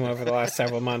sense of humor over the last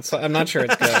several months. So I'm not sure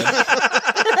it's good.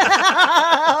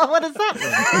 What is that?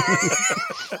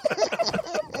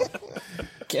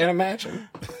 Can't imagine.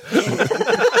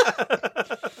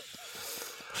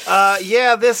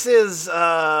 This is,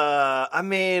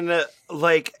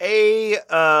 like a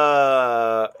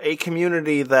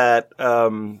community that,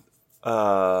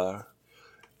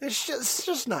 it's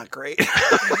just not great.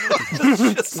 It's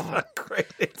just not great.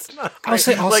 It's not great. I'll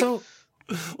say also,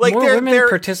 like more women they're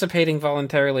participating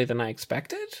voluntarily than I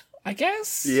expected, I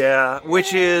guess. Yeah,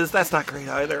 that's not great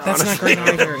either. That's honestly. not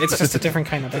great either. It's just a different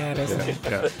kind of bad, isn't it?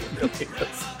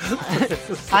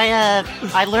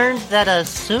 I learned that a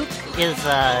souk is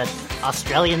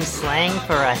Australian slang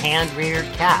for a hand-reared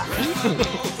calf.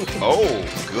 Oh,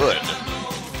 good.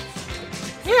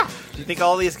 Yeah. Do you think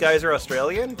all these guys are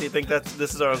Australian? Do you think this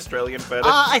is an Australian fetish?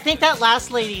 I think that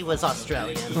last lady was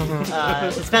Australian,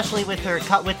 especially with her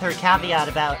caveat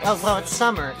about, it's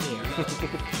summer here.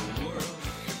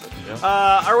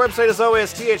 Our website is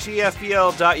always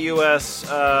thefpl.us.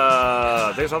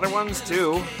 There's other ones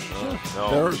too.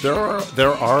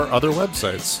 There are other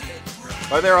websites.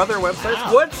 Are there other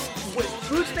websites? Wow.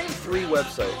 Who's named 3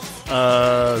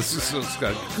 websites? It's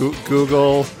got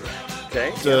Google.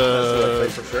 Okay, that's the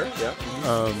website for sure. Yeah.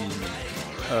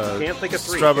 Can't think of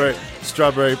 3.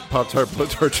 Strawberry Pop-Tart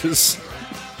Blowtorches.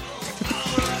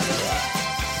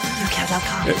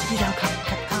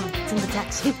 Hucow.com. It's in the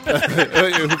text.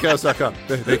 Hucows.com.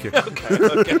 Thank you.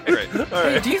 Okay, great. All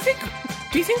right. Do you think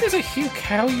there's a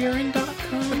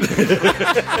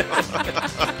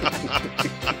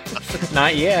HucowUrine.com?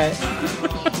 Not yet.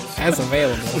 As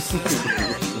available.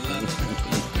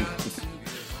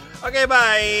 Okay,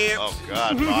 bye. Oh,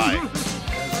 God, bye.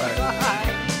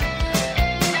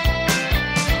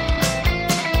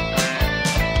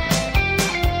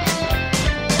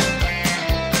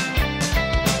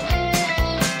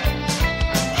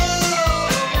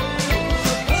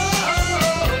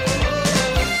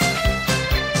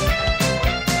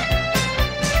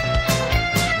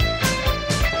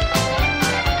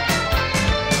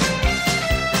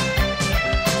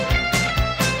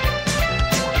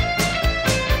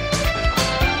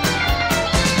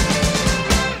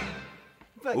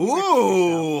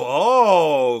 Ooh,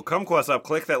 oh, Kumquat's up.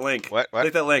 Click that link. What?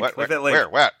 Click that link. Click that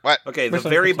link. Where? What? Okay, the Where's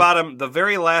very that? bottom, the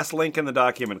very last link in the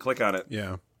document. Click on it.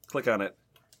 Yeah. Click on it.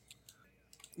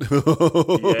 Yeah.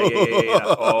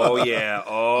 Oh, yeah.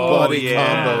 Oh, Body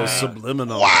yeah. combo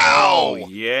subliminal. Oh,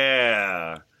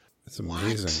 yeah. It's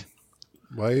amazing.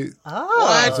 Why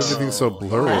Oh. is everything so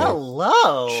blurry?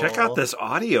 Hello. Check out this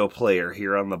audio player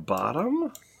here on the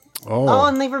bottom. Oh,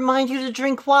 and they remind you to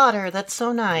drink water. That's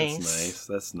so nice.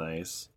 That's nice.